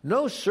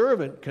 No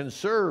servant can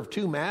serve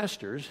two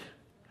masters.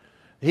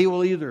 He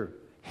will either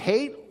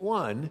hate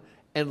one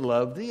and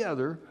love the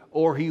other,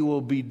 or he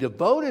will be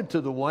devoted to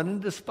the one and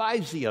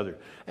despise the other.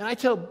 And I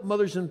tell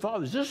mothers and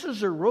fathers, this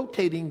is a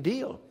rotating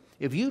deal.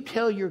 If you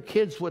tell your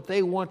kids what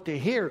they want to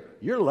hear,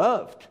 you're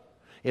loved.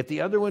 If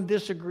the other one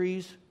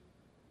disagrees,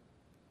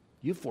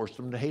 you force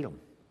them to hate them.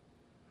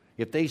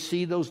 If they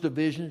see those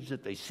divisions,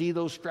 that they see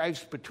those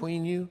strifes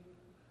between you,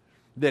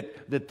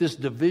 that this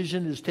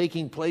division is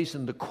taking place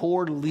in the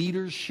core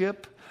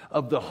leadership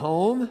of the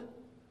home,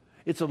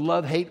 it's a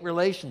love-hate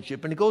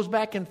relationship, and it goes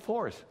back and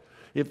forth.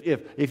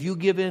 If you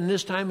give in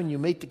this time and you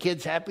make the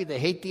kids happy, they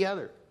hate the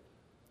other.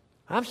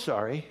 I'm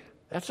sorry,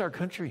 that's our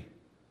country.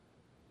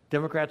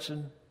 Democrats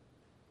and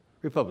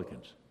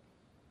Republicans.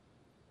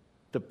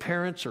 The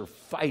parents are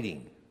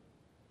fighting,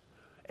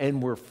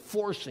 and we're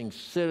forcing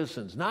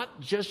citizens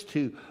not just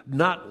to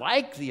not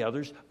like the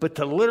others, but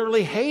to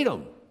literally hate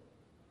them.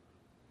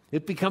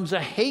 It becomes a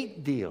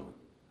hate deal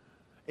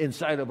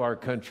inside of our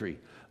country.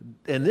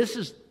 And this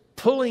is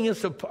pulling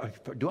us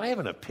apart. Do I have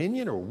an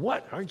opinion or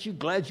what? Aren't you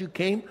glad you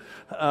came?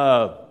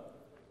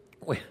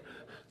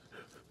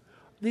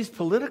 These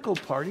political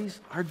parties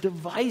are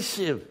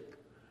divisive.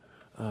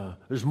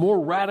 There's more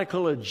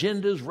radical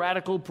agendas,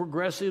 radical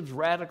progressives,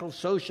 radical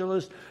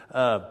socialists.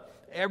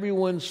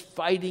 Everyone's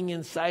fighting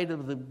inside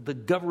of the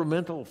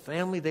governmental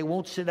family. They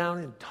won't sit down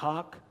and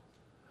talk.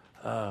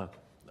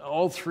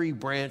 All three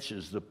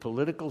branches, the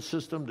political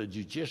system, the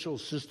judicial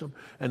system,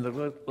 and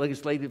the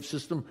legislative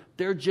system,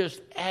 they're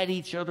just at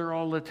each other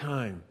all the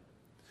time.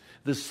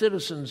 The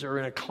citizens are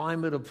in a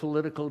climate of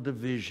political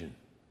division.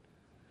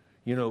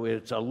 You know,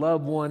 it's a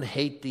love one,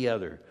 hate the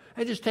other.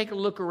 And just take a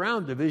look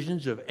around,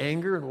 divisions of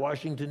anger in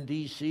Washington,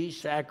 D.C.,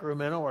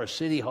 Sacramento, our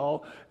city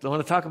hall. Don't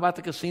want to talk about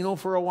the casino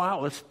for a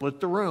while? Let's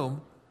split the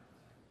room.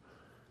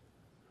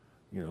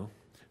 You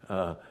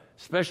know,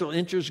 special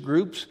interest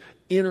groups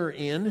enter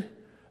in,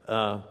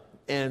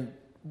 and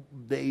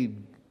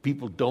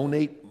people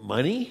donate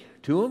money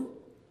to them,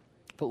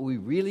 but we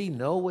really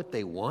know what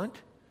they want?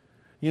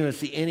 You know, it's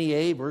the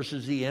NEA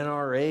versus the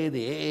NRA,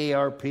 the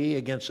AARP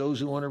against those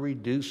who want to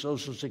reduce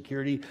Social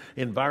Security,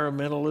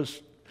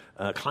 environmentalists,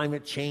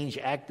 climate change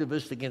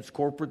activists against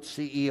corporate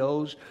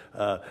CEOs,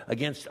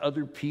 against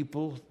other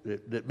people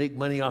that make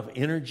money off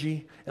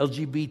energy,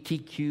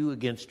 LGBTQ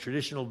against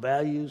traditional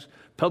values,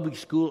 public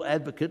school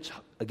advocates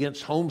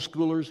against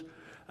homeschoolers.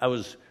 I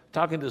was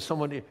talking to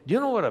someone. Do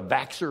you know what a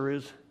vaxxer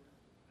is?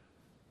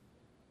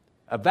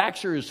 A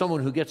vaxxer is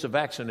someone who gets a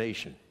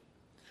vaccination.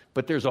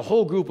 But there's a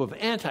whole group of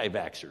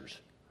anti-vaxxers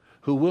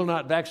who will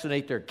not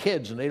vaccinate their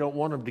kids, and they don't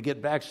want them to get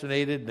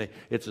vaccinated. And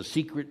it's a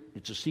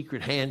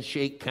secret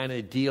handshake kind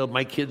of deal.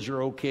 My kids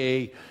are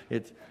okay.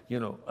 It's,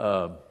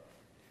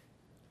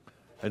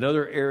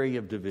 another area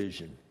of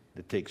division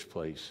that takes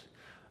place.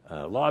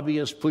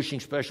 Lobbyists pushing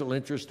special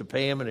interests to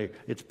pay them, and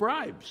it's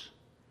bribes.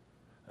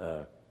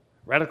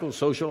 Radical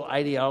social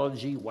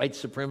ideology, white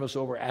supremacists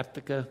over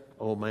Africa.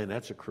 Oh, man,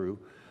 that's a crew.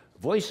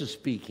 Voices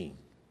speaking,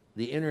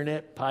 the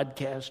internet,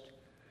 podcast.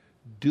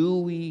 Do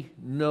we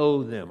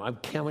know them?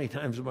 How many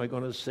times am I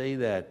going to say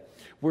that?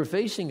 We're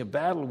facing a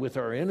battle with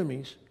our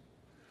enemies,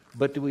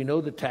 but do we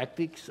know the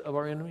tactics of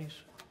our enemies?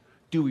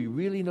 Do we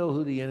really know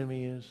who the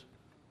enemy is?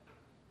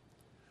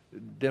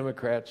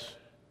 Democrats,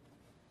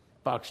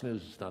 Fox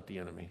News is not the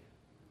enemy.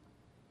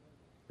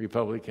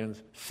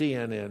 Republicans,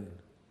 CNN,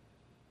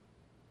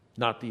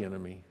 not the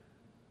enemy.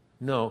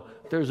 No,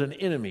 there's an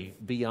enemy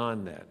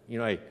beyond that. You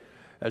know, I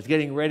was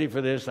getting ready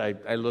for this.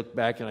 I look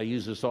back, and I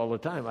use this all the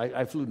time.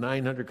 I flew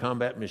 900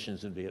 combat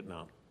missions in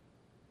Vietnam.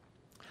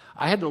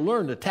 I had to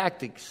learn the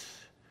tactics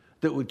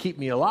that would keep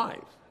me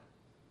alive.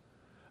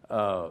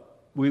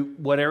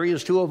 What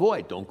areas to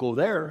avoid? Don't go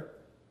there.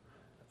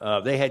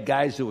 They had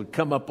guys that would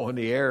come up on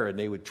the air and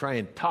they would try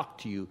and talk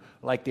to you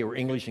like they were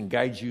English and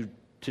guide you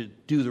to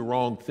do the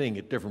wrong thing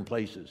at different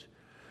places.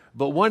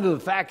 But one of the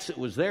facts that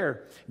was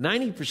there,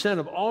 90%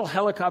 of all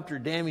helicopter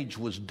damage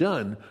was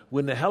done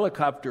when the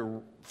helicopter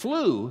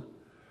flew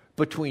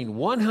between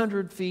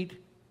 100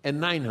 feet and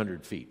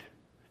 900 feet.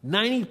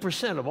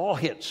 90% of all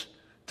hits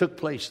took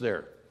place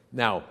there.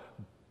 Now,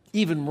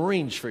 even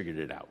Marines figured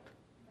it out.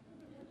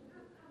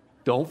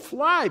 Don't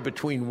fly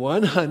between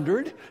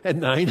 100 and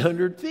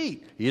 900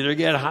 feet. Either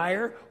get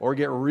higher or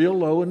get real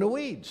low in the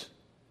weeds.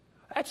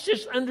 That's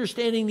just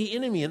understanding the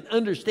enemy and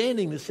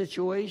understanding the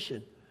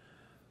situation.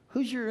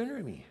 Who's your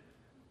enemy?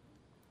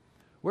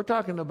 We're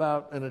talking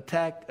about an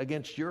attack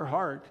against your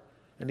heart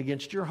and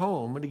against your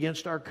home and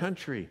against our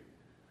country.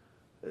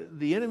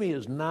 The enemy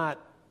is not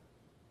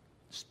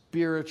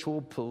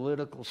spiritual,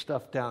 political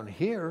stuff down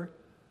here.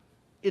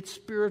 It's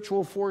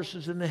spiritual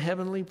forces in the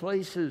heavenly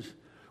places.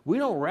 We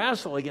don't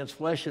wrestle against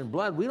flesh and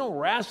blood. We don't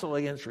wrestle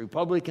against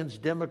Republicans,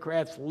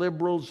 Democrats,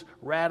 liberals,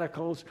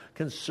 radicals,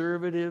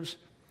 conservatives.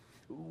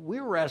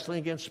 We're wrestling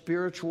against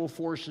spiritual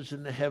forces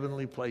in the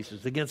heavenly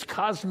places, against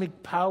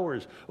cosmic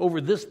powers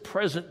over this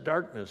present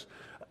darkness.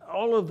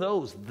 All of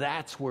those,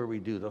 that's where we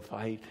do the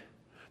fight.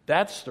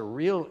 That's the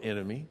real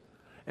enemy.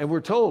 And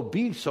we're told,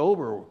 be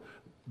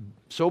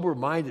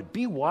sober-minded,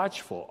 be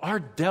watchful. Our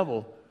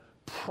devil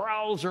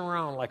prowls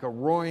around like a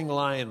roaring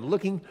lion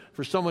looking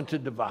for someone to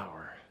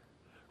devour.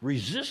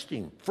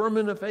 Resisting, firm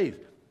in the faith.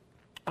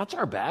 That's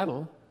our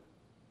battle.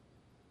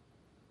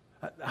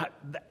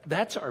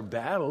 That's our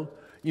battle.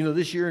 You know,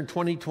 this year in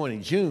 2020,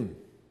 June,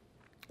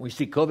 we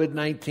see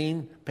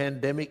COVID-19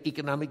 pandemic,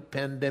 economic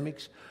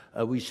pandemics.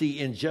 We see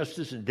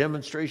injustice and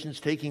demonstrations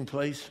taking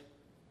place.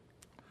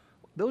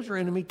 Those are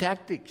enemy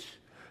tactics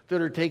that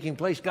are taking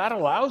place. God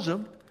allows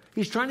them.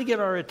 He's trying to get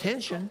our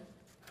attention,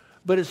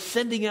 but is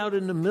sending out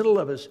in the middle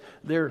of us.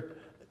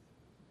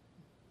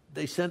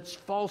 They sense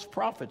false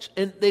prophets,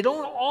 and they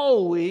don't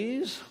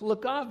always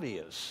look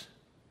obvious.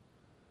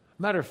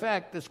 Matter of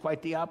fact, that's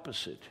quite the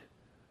opposite.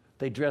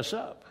 They dress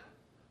up.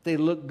 They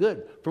look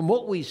good. From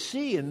what we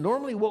see and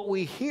normally what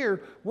we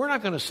hear, we're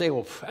not going to say,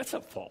 well, that's a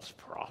false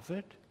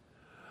prophet.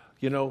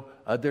 You know,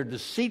 they're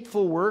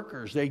deceitful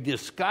workers. They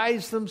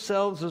disguise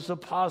themselves as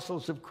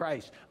apostles of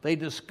Christ. They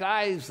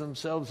disguise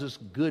themselves as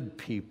good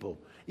people.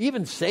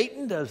 Even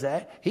Satan does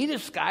that. He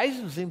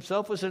disguises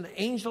himself as an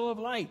angel of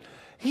light.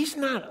 He's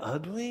not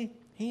ugly.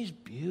 He's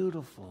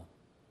beautiful.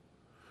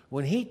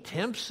 When he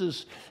tempts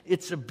us,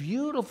 it's a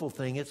beautiful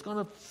thing. It's going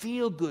to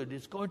feel good.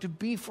 It's going to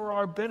be for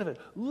our benefit.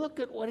 Look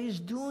at what he's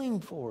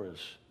doing for us.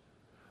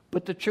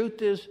 But the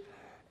truth is,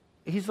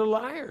 he's a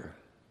liar.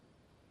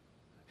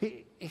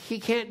 He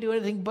can't do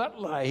anything but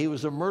lie. He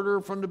was a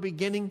murderer from the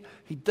beginning.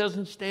 He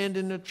doesn't stand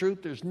in the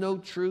truth. There's no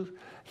truth.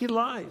 He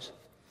lies.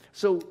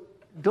 So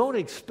don't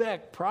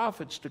expect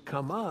prophets to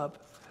come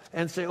up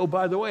and say, oh,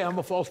 by the way, I'm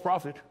a false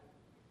prophet.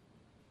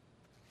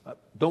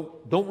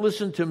 Don't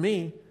listen to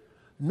me.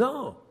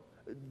 No,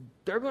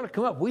 they're going to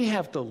come up. We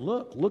have to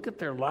look at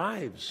their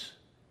lives.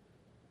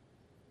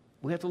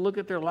 We have to look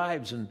at their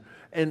lives.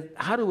 And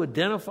how to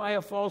identify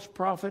a false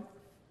prophet?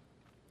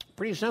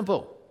 Pretty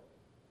simple.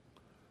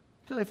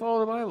 Do they follow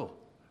the Bible?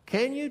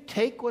 Can you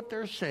take what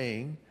they're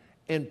saying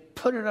and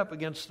put it up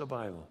against the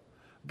Bible?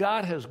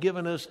 God has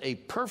given us a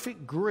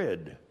perfect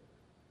grid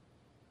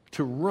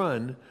to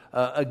run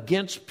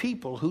against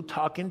people who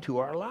talk into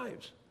our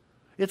lives.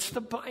 It's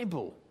the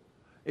Bible.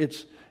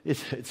 It's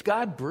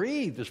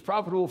God-breathed. It's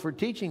profitable for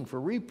teaching,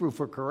 for reproof,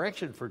 for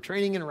correction, for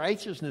training in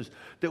righteousness,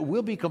 that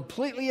we'll be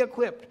completely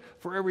equipped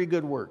for every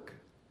good work.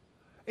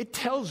 It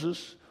tells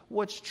us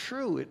what's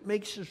true. It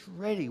makes us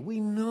ready. We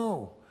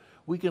know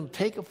we can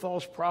take a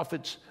false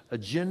prophet's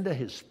agenda,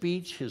 his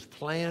speech, his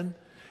plan,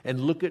 and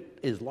look at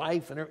his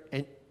life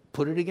and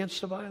put it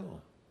against the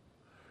Bible.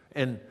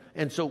 And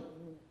so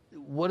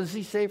what does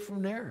he say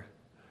from there?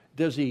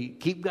 Does he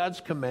keep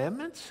God's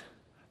commandments?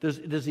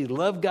 Does he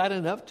love God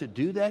enough to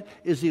do that?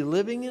 Is he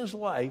living his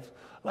life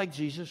like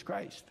Jesus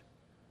Christ?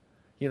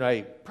 You know,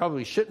 I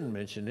probably shouldn't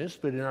mention this,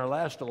 but in our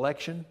last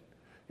election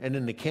and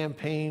in the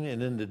campaign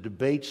and in the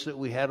debates that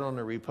we had on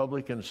the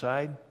Republican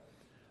side,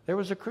 there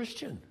was a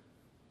Christian.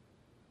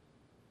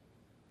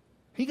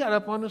 He got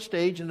up on the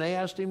stage and they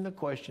asked him the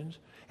questions,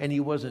 and he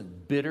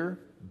wasn't bitter,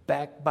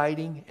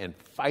 backbiting, and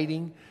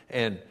fighting,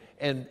 and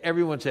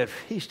everyone said,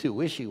 he's too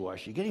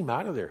wishy-washy. Get him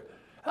out of there.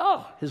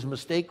 Oh, his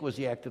mistake was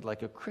he acted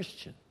like a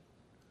Christian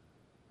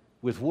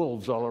with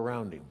wolves all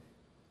around him.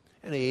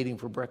 And they ate him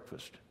for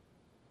breakfast.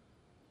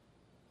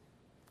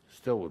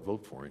 Still would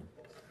vote for him.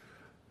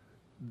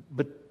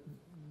 But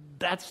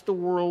that's the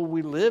world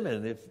we live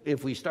in.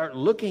 If we start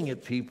looking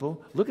at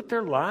people, look at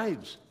their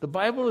lives. The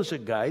Bible is a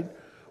guide.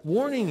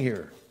 Warning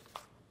here.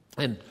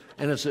 And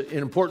it's an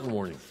important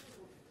warning.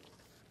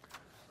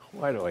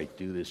 Why do I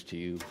do this to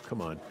you?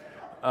 Come on.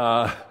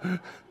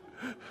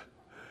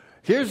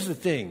 Here's the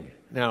thing.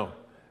 Now,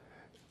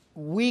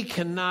 we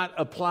cannot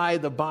apply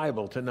the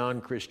Bible to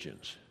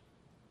non-Christians.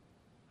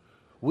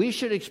 We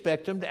should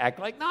expect them to act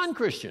like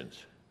non-Christians.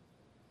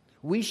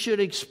 We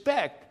should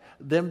expect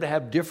them to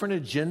have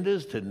different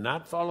agendas, to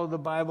not follow the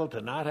Bible,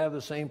 to not have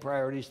the same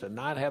priorities, to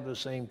not have the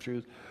same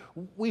truth.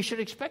 We should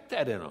expect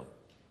that in them.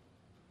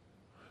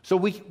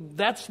 So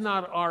that's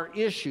not our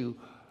issue.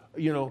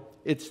 You know,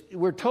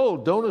 we're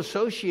told, don't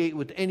associate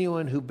with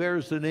anyone who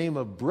bears the name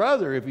of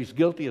brother if he's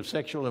guilty of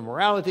sexual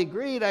immorality,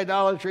 greed,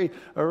 idolatry,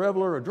 a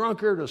reveler, a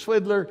drunkard, a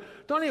swindler.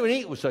 Don't even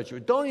eat with such.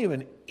 Don't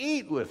even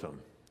eat with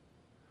them.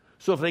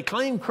 So if they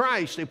claim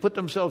Christ, they put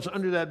themselves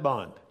under that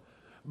bond.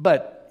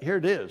 But here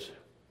it is.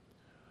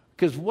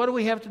 Because what do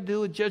we have to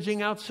do with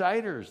judging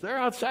outsiders? They're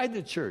outside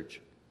the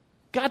church.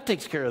 God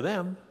takes care of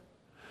them.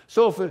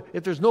 So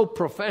if there's no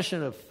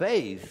profession of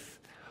faith,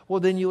 well,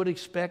 then you would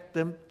expect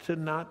them to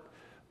not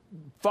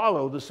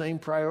follow the same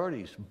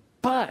priorities.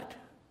 But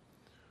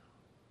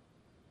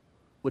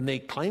when they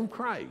claim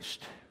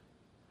Christ,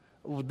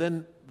 well,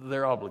 then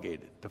they're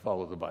obligated to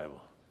follow the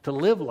Bible, to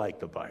live like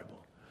the Bible.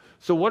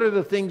 So what are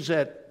the things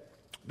that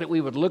we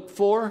would look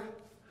for?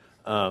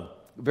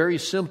 Very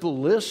simple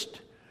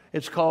list.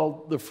 It's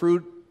called the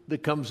fruit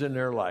that comes in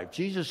their life.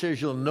 Jesus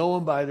says you'll know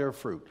them by their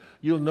fruit.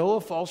 You'll know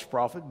a false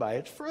prophet by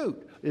its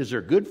fruit. Is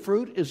there good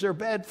fruit? Is there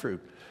bad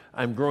fruit?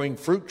 I'm growing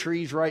fruit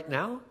trees right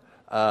now.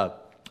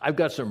 I've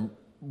got some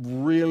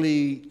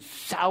really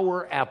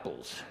sour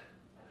apples.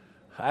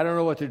 I don't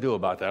know what to do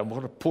about that. I'm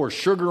going to pour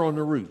sugar on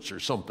the roots or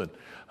something.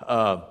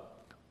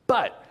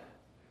 But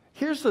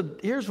here's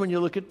when you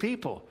look at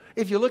people.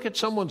 If you look at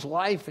someone's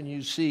life and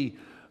you see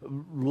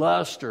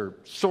lust or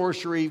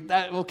sorcery,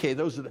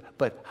 those are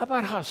but how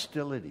about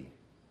hostility?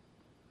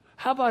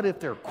 How about if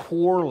they're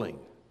quarreling?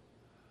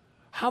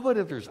 How about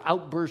if there's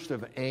outbursts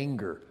of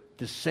anger,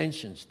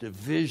 dissensions,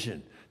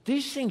 division?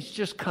 These things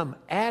just come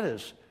at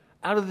us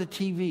out of the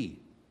TV.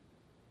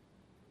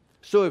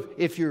 So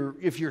if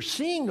you're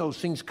seeing those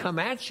things come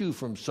at you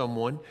from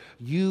someone,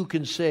 you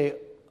can say,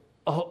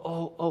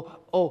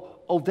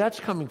 oh,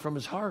 that's coming from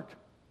his heart.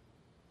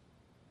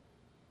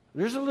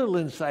 There's a little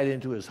insight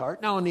into his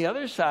heart. Now, on the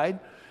other side,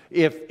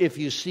 if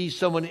you see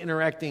someone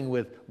interacting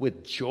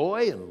with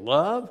joy and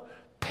love,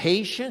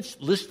 patience,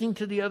 listening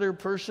to the other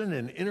person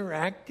and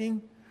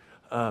interacting,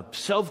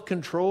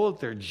 self-control, if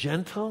they're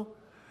gentle,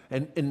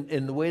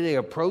 and the way they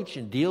approach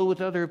and deal with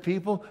other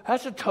people,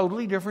 that's a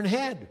totally different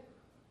head.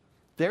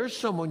 There's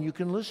someone you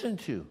can listen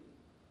to.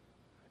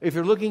 If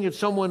you're looking at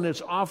someone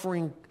that's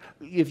offering,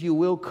 if you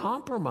will,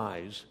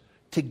 compromise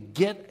to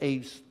get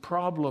a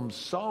problem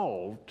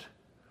solved,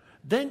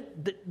 then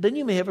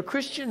you may have a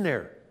Christian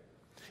there.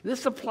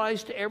 This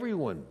applies to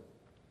everyone.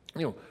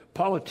 You know,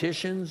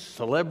 politicians,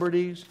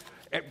 celebrities,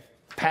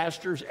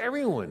 pastors,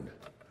 everyone.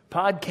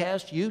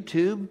 Podcast,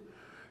 YouTube,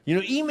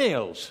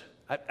 emails.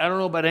 I don't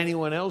know about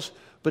anyone else,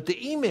 but the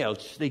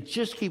emails, they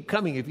just keep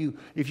coming.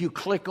 If you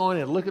click on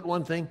it, look at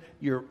one thing,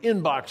 your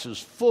inbox is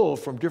full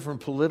from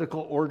different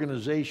political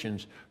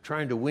organizations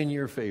trying to win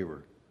your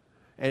favor.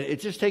 And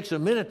it just takes a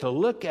minute to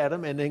look at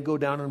them and then go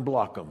down and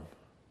block them.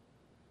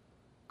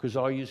 Because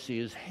all you see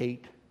is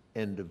hate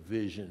and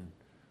division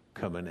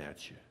coming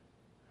at you.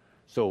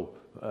 So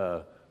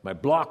my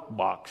block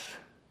box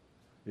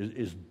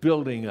is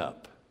building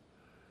up.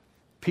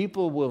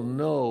 People will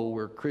know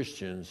we're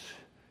Christians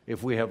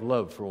if we have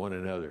love for one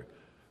another.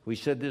 We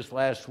said this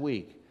last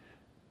week.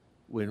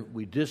 When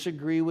we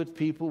disagree with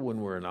people,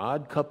 when we're an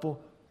odd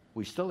couple,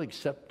 we still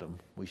accept them.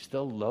 We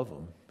still love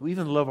them. We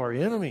even love our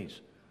enemies.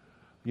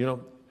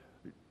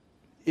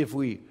 If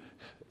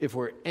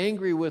we're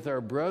angry with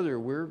our brother,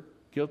 we're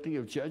guilty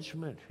of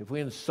judgment. If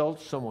we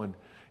insult someone,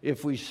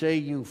 if we say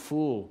you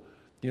fool,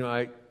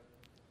 how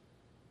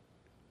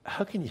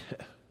can you...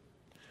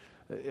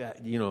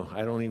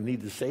 I don't even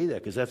need to say that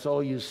because that's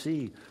all you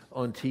see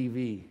on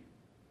TV.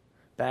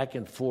 Back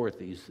and forth,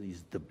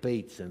 these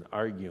debates and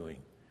arguing.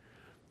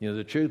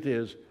 The truth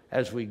is,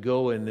 as we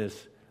go in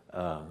this,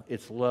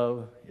 it's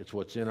love, it's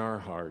what's in our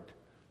heart,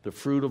 the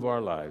fruit of our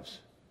lives.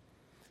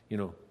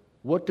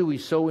 What do we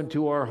sow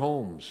into our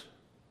homes?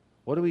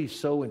 What do we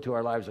sow into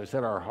our lives? I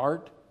said our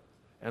heart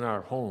and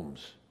our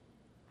homes.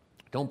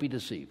 Don't be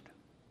deceived.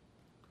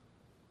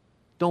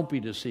 Don't be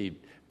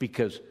deceived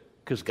because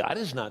God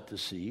is not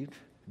deceived.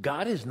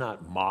 God is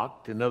not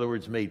mocked, in other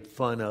words, made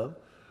fun of.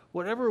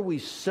 Whatever we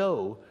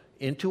sow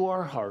into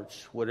our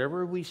hearts,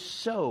 whatever we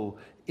sow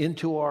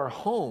into our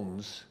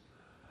homes,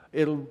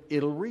 it'll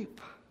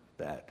reap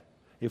that.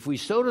 If we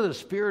sow to the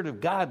Spirit of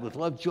God with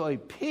love, joy,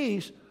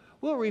 peace,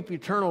 we'll reap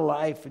eternal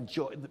life and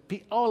joy,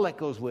 all that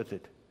goes with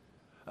it.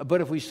 But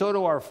if we sow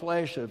to our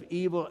flesh of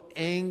evil,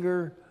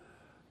 anger,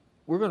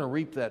 we're going to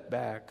reap that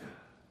back.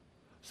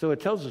 So it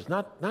tells us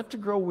not to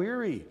grow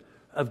weary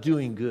of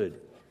doing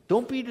good.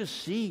 Don't be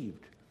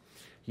deceived.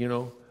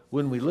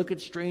 When we look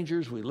at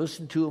strangers, we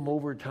listen to them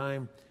over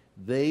time,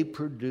 they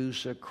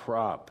produce a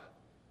crop.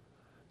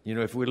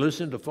 If we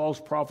listen to false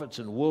prophets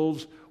and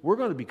wolves, we're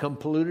going to become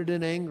polluted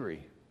and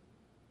angry.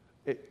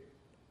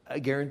 I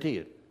guarantee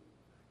it.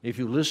 If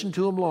you listen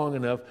to them long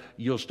enough,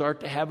 you'll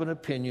start to have an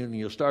opinion, and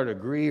you'll start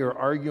agree or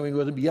arguing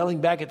with them,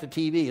 yelling back at the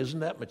TV.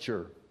 Isn't that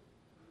mature?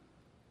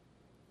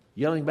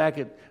 Yelling back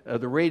at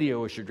the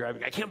radio as you're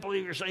driving. I can't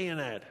believe you're saying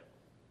that.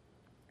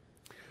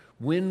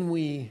 When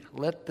we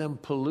let them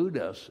pollute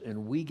us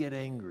and we get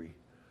angry,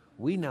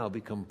 we now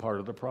become part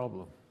of the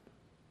problem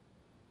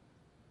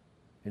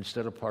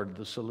instead of part of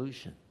the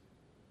solution.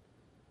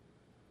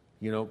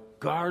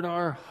 Guard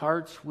our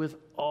hearts with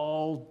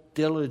all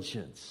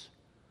diligence.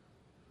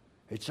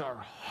 It's our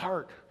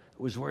heart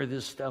was where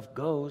this stuff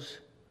goes.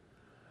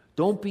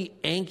 Don't be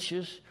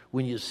anxious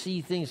when you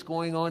see things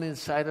going on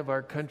inside of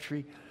our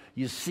country.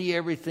 You see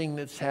everything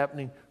that's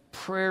happening.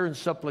 Prayer and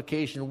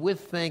supplication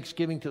with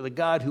thanksgiving to the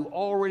God who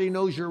already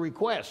knows your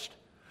request,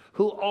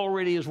 who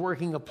already is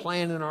working a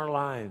plan in our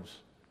lives.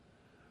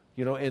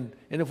 And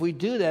if we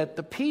do that,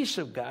 the peace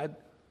of God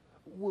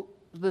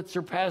that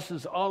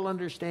surpasses all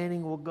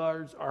understanding will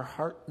guard our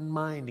heart and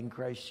mind in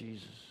Christ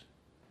Jesus.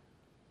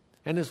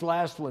 And this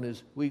last one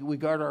is we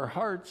guard our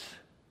hearts,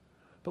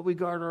 but we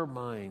guard our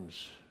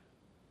minds.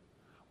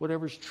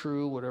 Whatever's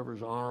true,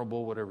 whatever's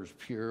honorable, whatever's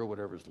pure,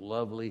 whatever's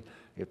lovely,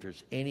 if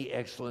there's any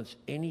excellence,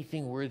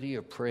 anything worthy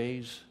of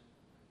praise,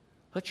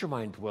 let your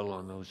mind dwell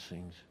on those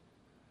things.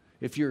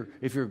 If you're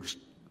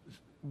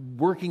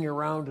working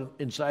around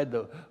inside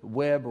the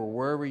web or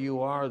wherever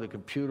you are, the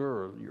computer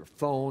or your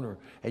phone,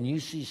 and you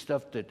see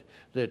stuff that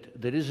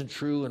isn't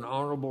true and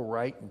honorable,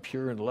 right and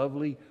pure and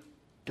lovely,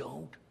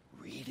 don't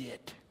read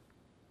it.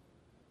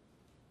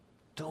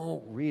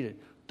 Don't read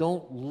it.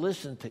 Don't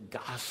listen to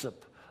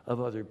gossip of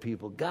other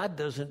people. God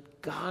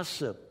doesn't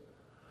gossip.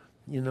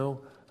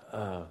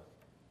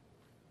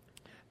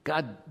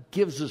 God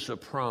gives us a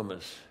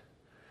promise.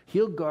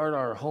 He'll guard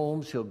our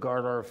homes. He'll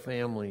guard our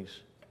families,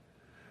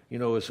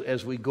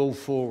 as we go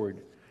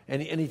forward.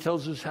 And he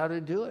tells us how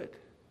to do it.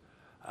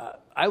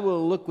 I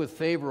will look with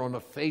favor on a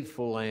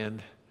faithful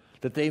land,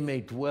 that they may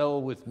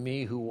dwell with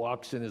me who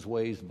walks in his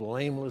ways.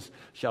 Blameless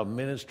shall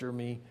minister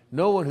me.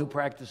 No one who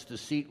practices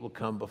deceit will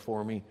come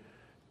before me.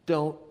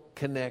 Don't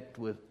connect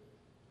with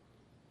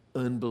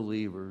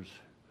unbelievers.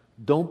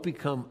 Don't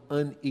become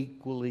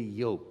unequally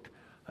yoked.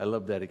 I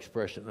love that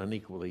expression,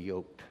 unequally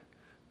yoked.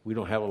 We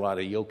don't have a lot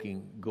of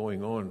yoking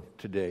going on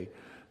today,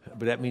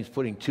 but that means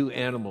putting two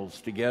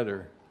animals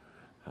together.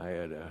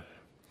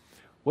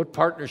 What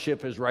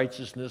partnership has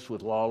righteousness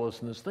with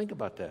lawlessness? Think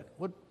about that.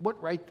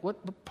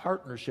 What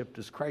partnership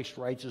does Christ's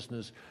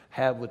righteousness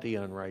have with the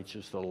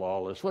unrighteous, the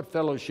lawless? What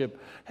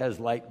fellowship has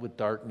light with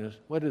darkness?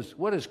 What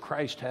does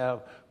Christ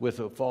have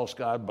with a false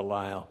god,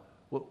 Belial?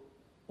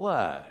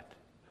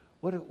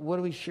 What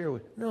do we share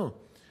with? No.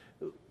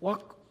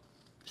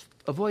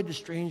 Avoid the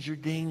stranger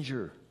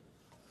danger.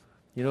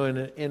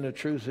 And the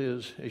truth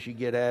is, as you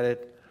get at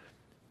it,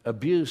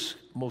 abuse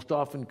most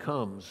often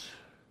comes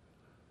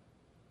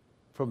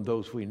from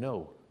those we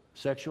know.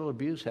 Sexual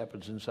abuse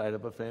happens inside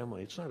of a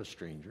family. It's not a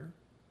stranger.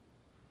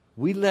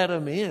 We let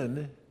them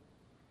in.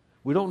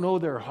 We don't know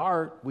their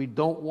heart. We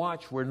don't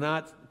watch. We're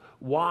not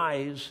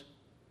wise.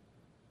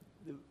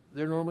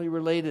 They're normally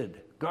related.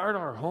 Guard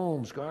our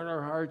homes. Guard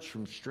our hearts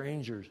from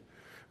strangers.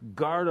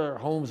 Guard our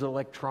homes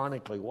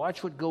electronically.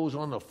 Watch what goes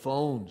on the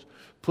phones.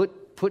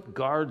 Put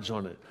guards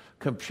on it.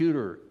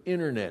 Computer,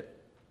 internet,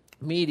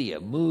 media,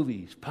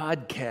 movies,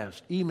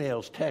 podcasts,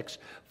 emails, texts.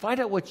 Find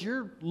out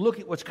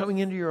what's coming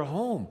into your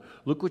home.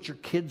 Look what your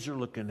kids are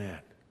looking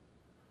at.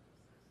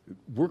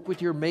 Work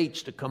with your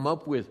mates to come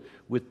up with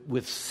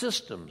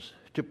systems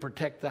to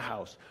protect the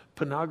house.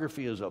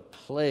 Pornography is a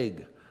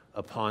plague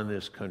upon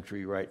this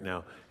country right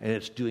now, and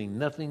it's doing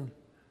nothing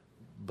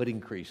but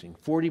increasing.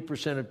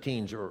 40% of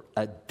teens are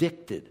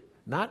addicted,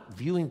 not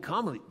viewing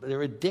comedy, but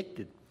they're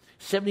addicted.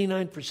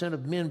 79%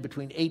 of men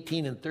between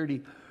 18 and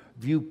 30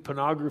 view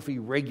pornography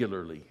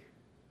regularly.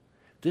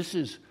 This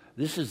is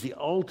the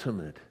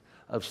ultimate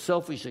of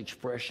selfish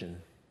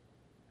expression.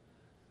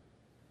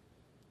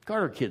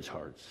 Guard our kids'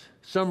 hearts.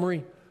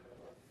 Summary,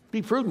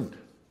 be prudent.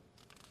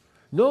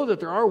 Know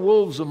that there are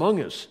wolves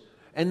among us,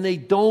 and they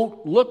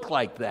don't look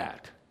like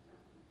that.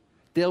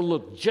 They'll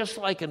look just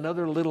like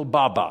another little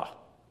baba.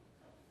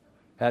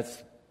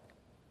 That's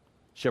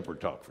shepherd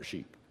talk for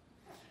sheep.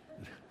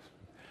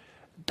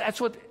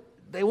 That's what,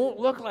 they won't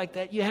look like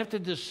that. You have to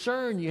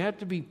discern. You have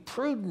to be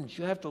prudent.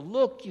 You have to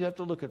look. You have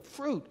to look at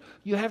fruit.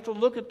 You have to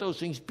look at those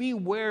things.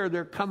 Beware,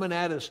 they're coming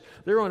at us.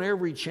 They're on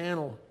every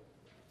channel.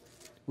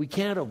 We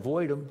can't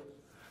avoid them.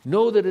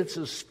 Know that it's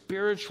a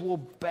spiritual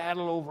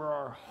battle over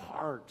our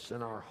hearts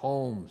and our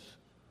homes.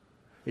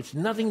 It's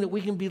nothing that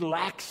we can be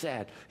lax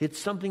at. It's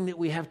something that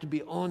we have to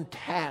be on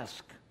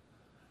task.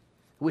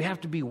 We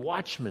have to be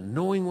watchmen,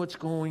 knowing what's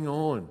going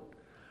on.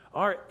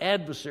 Our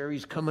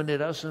adversaries coming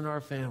at us and our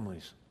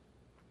families.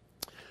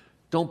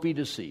 Don't be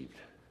deceived.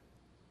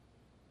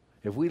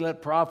 If we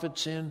let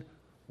prophets in,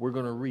 we're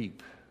going to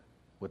reap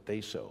what they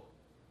sow,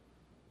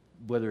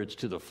 whether it's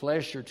to the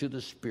flesh or to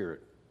the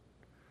spirit.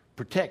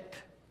 Protect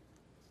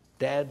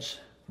dads,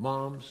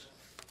 moms,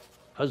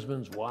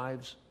 husbands,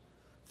 wives,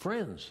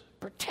 friends.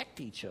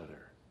 Protect each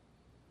other.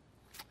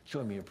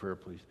 Join me in prayer,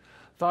 please.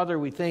 Father,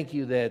 we thank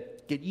you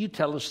that you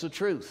tell us the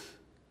truth,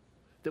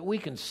 that we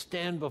can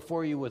stand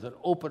before you with an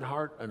open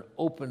heart, an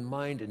open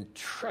mind, and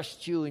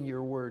trust you in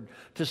your word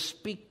to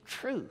speak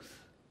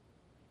truth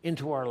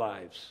into our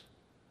lives.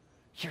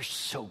 You're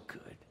so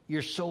good.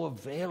 You're so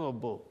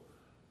available.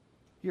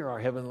 You're our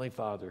Heavenly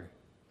Father,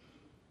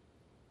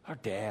 our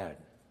Dad.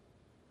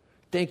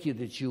 Thank you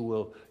that you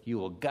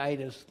will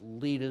guide us,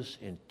 lead us,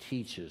 and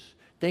teach us.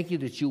 Thank you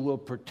that you will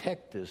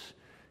protect us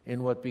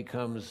in what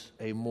becomes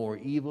a more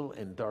evil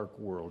and dark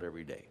world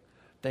every day.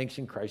 Thanks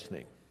in Christ's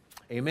name.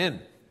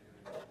 Amen.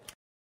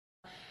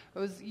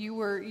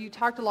 You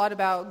talked a lot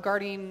about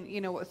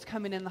guarding, what's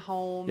coming in the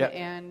home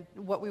and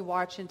what we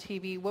watch on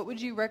TV. What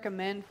would you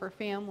recommend for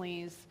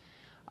families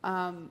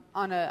on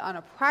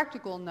a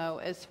practical note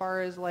as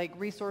far as like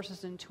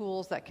resources and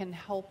tools that can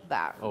help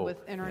that with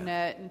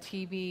internet and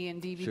TV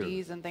and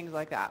DVDs and things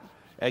like that?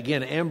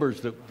 Again, Amber's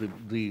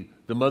the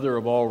mother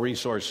of all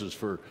resources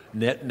for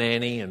Net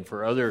Nanny and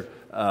for other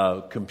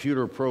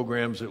computer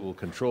programs that will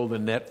control the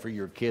net for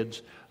your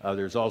kids.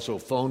 There's also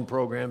phone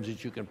programs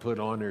that you can put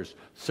on. There's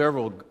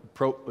several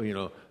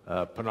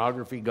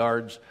pornography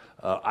guards.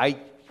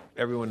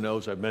 Everyone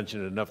knows, I've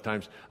mentioned it enough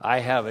times, I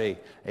have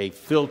a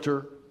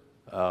filter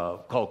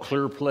called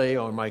ClearPlay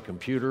on my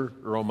computer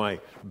or on my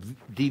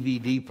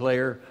DVD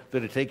player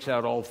that it takes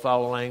out all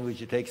foul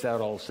language, it takes out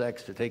all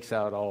sex, it takes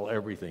out all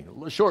everything.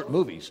 Short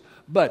movies,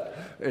 but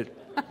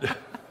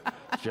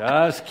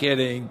just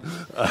kidding.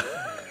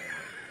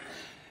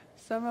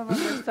 Some of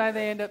them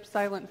they end up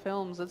silent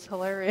films. It's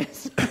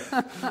hilarious.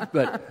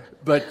 but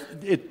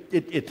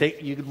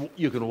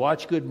you can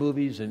watch good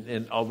movies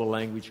and all the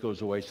language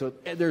goes away. So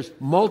there's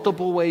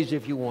multiple ways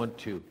if you want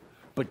to.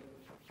 But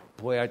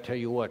boy, I tell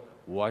you what.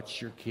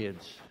 Watch your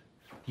kids.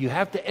 You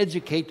have to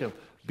educate them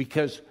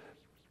because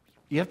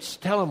you have to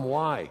tell them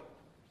why.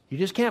 You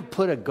just can't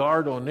put a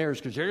guard on theirs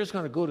because they're just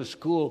going to go to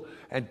school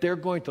and they're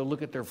going to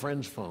look at their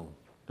friend's phone.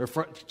 Their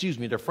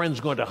friend's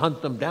going to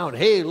hunt them down.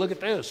 Hey, look at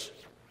this.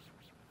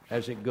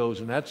 As it goes,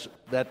 and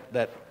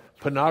that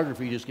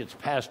pornography just gets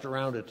passed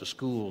around at the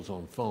schools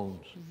on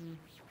phones. Mm-hmm.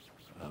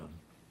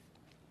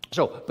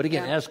 But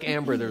again, ask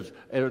Amber.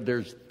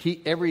 There's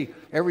every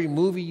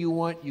movie you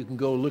want. You can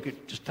go look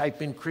at. Just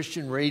type in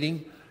Christian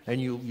rating,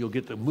 and you'll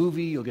get the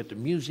movie. You'll get the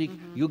music.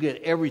 Mm-hmm. You'll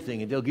get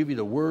everything, and they'll give you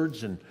the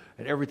words and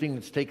everything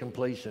that's taken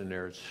place in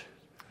there.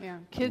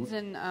 Kids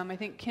in I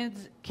think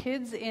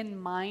Kids in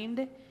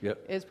Mind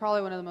is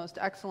probably one of the most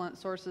excellent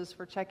sources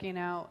for checking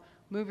out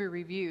movie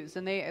reviews,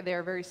 and they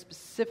are very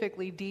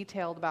specifically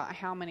detailed about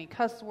how many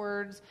cuss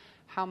words,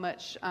 how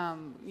much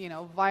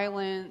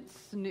violence,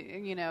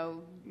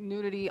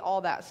 nudity,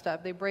 all that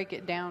stuff. They break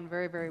it down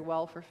very, very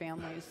well for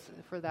families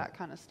for that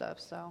kind of stuff.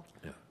 So,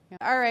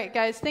 All right,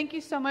 guys, thank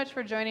you so much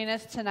for joining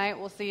us tonight.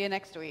 We'll see you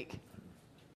next week.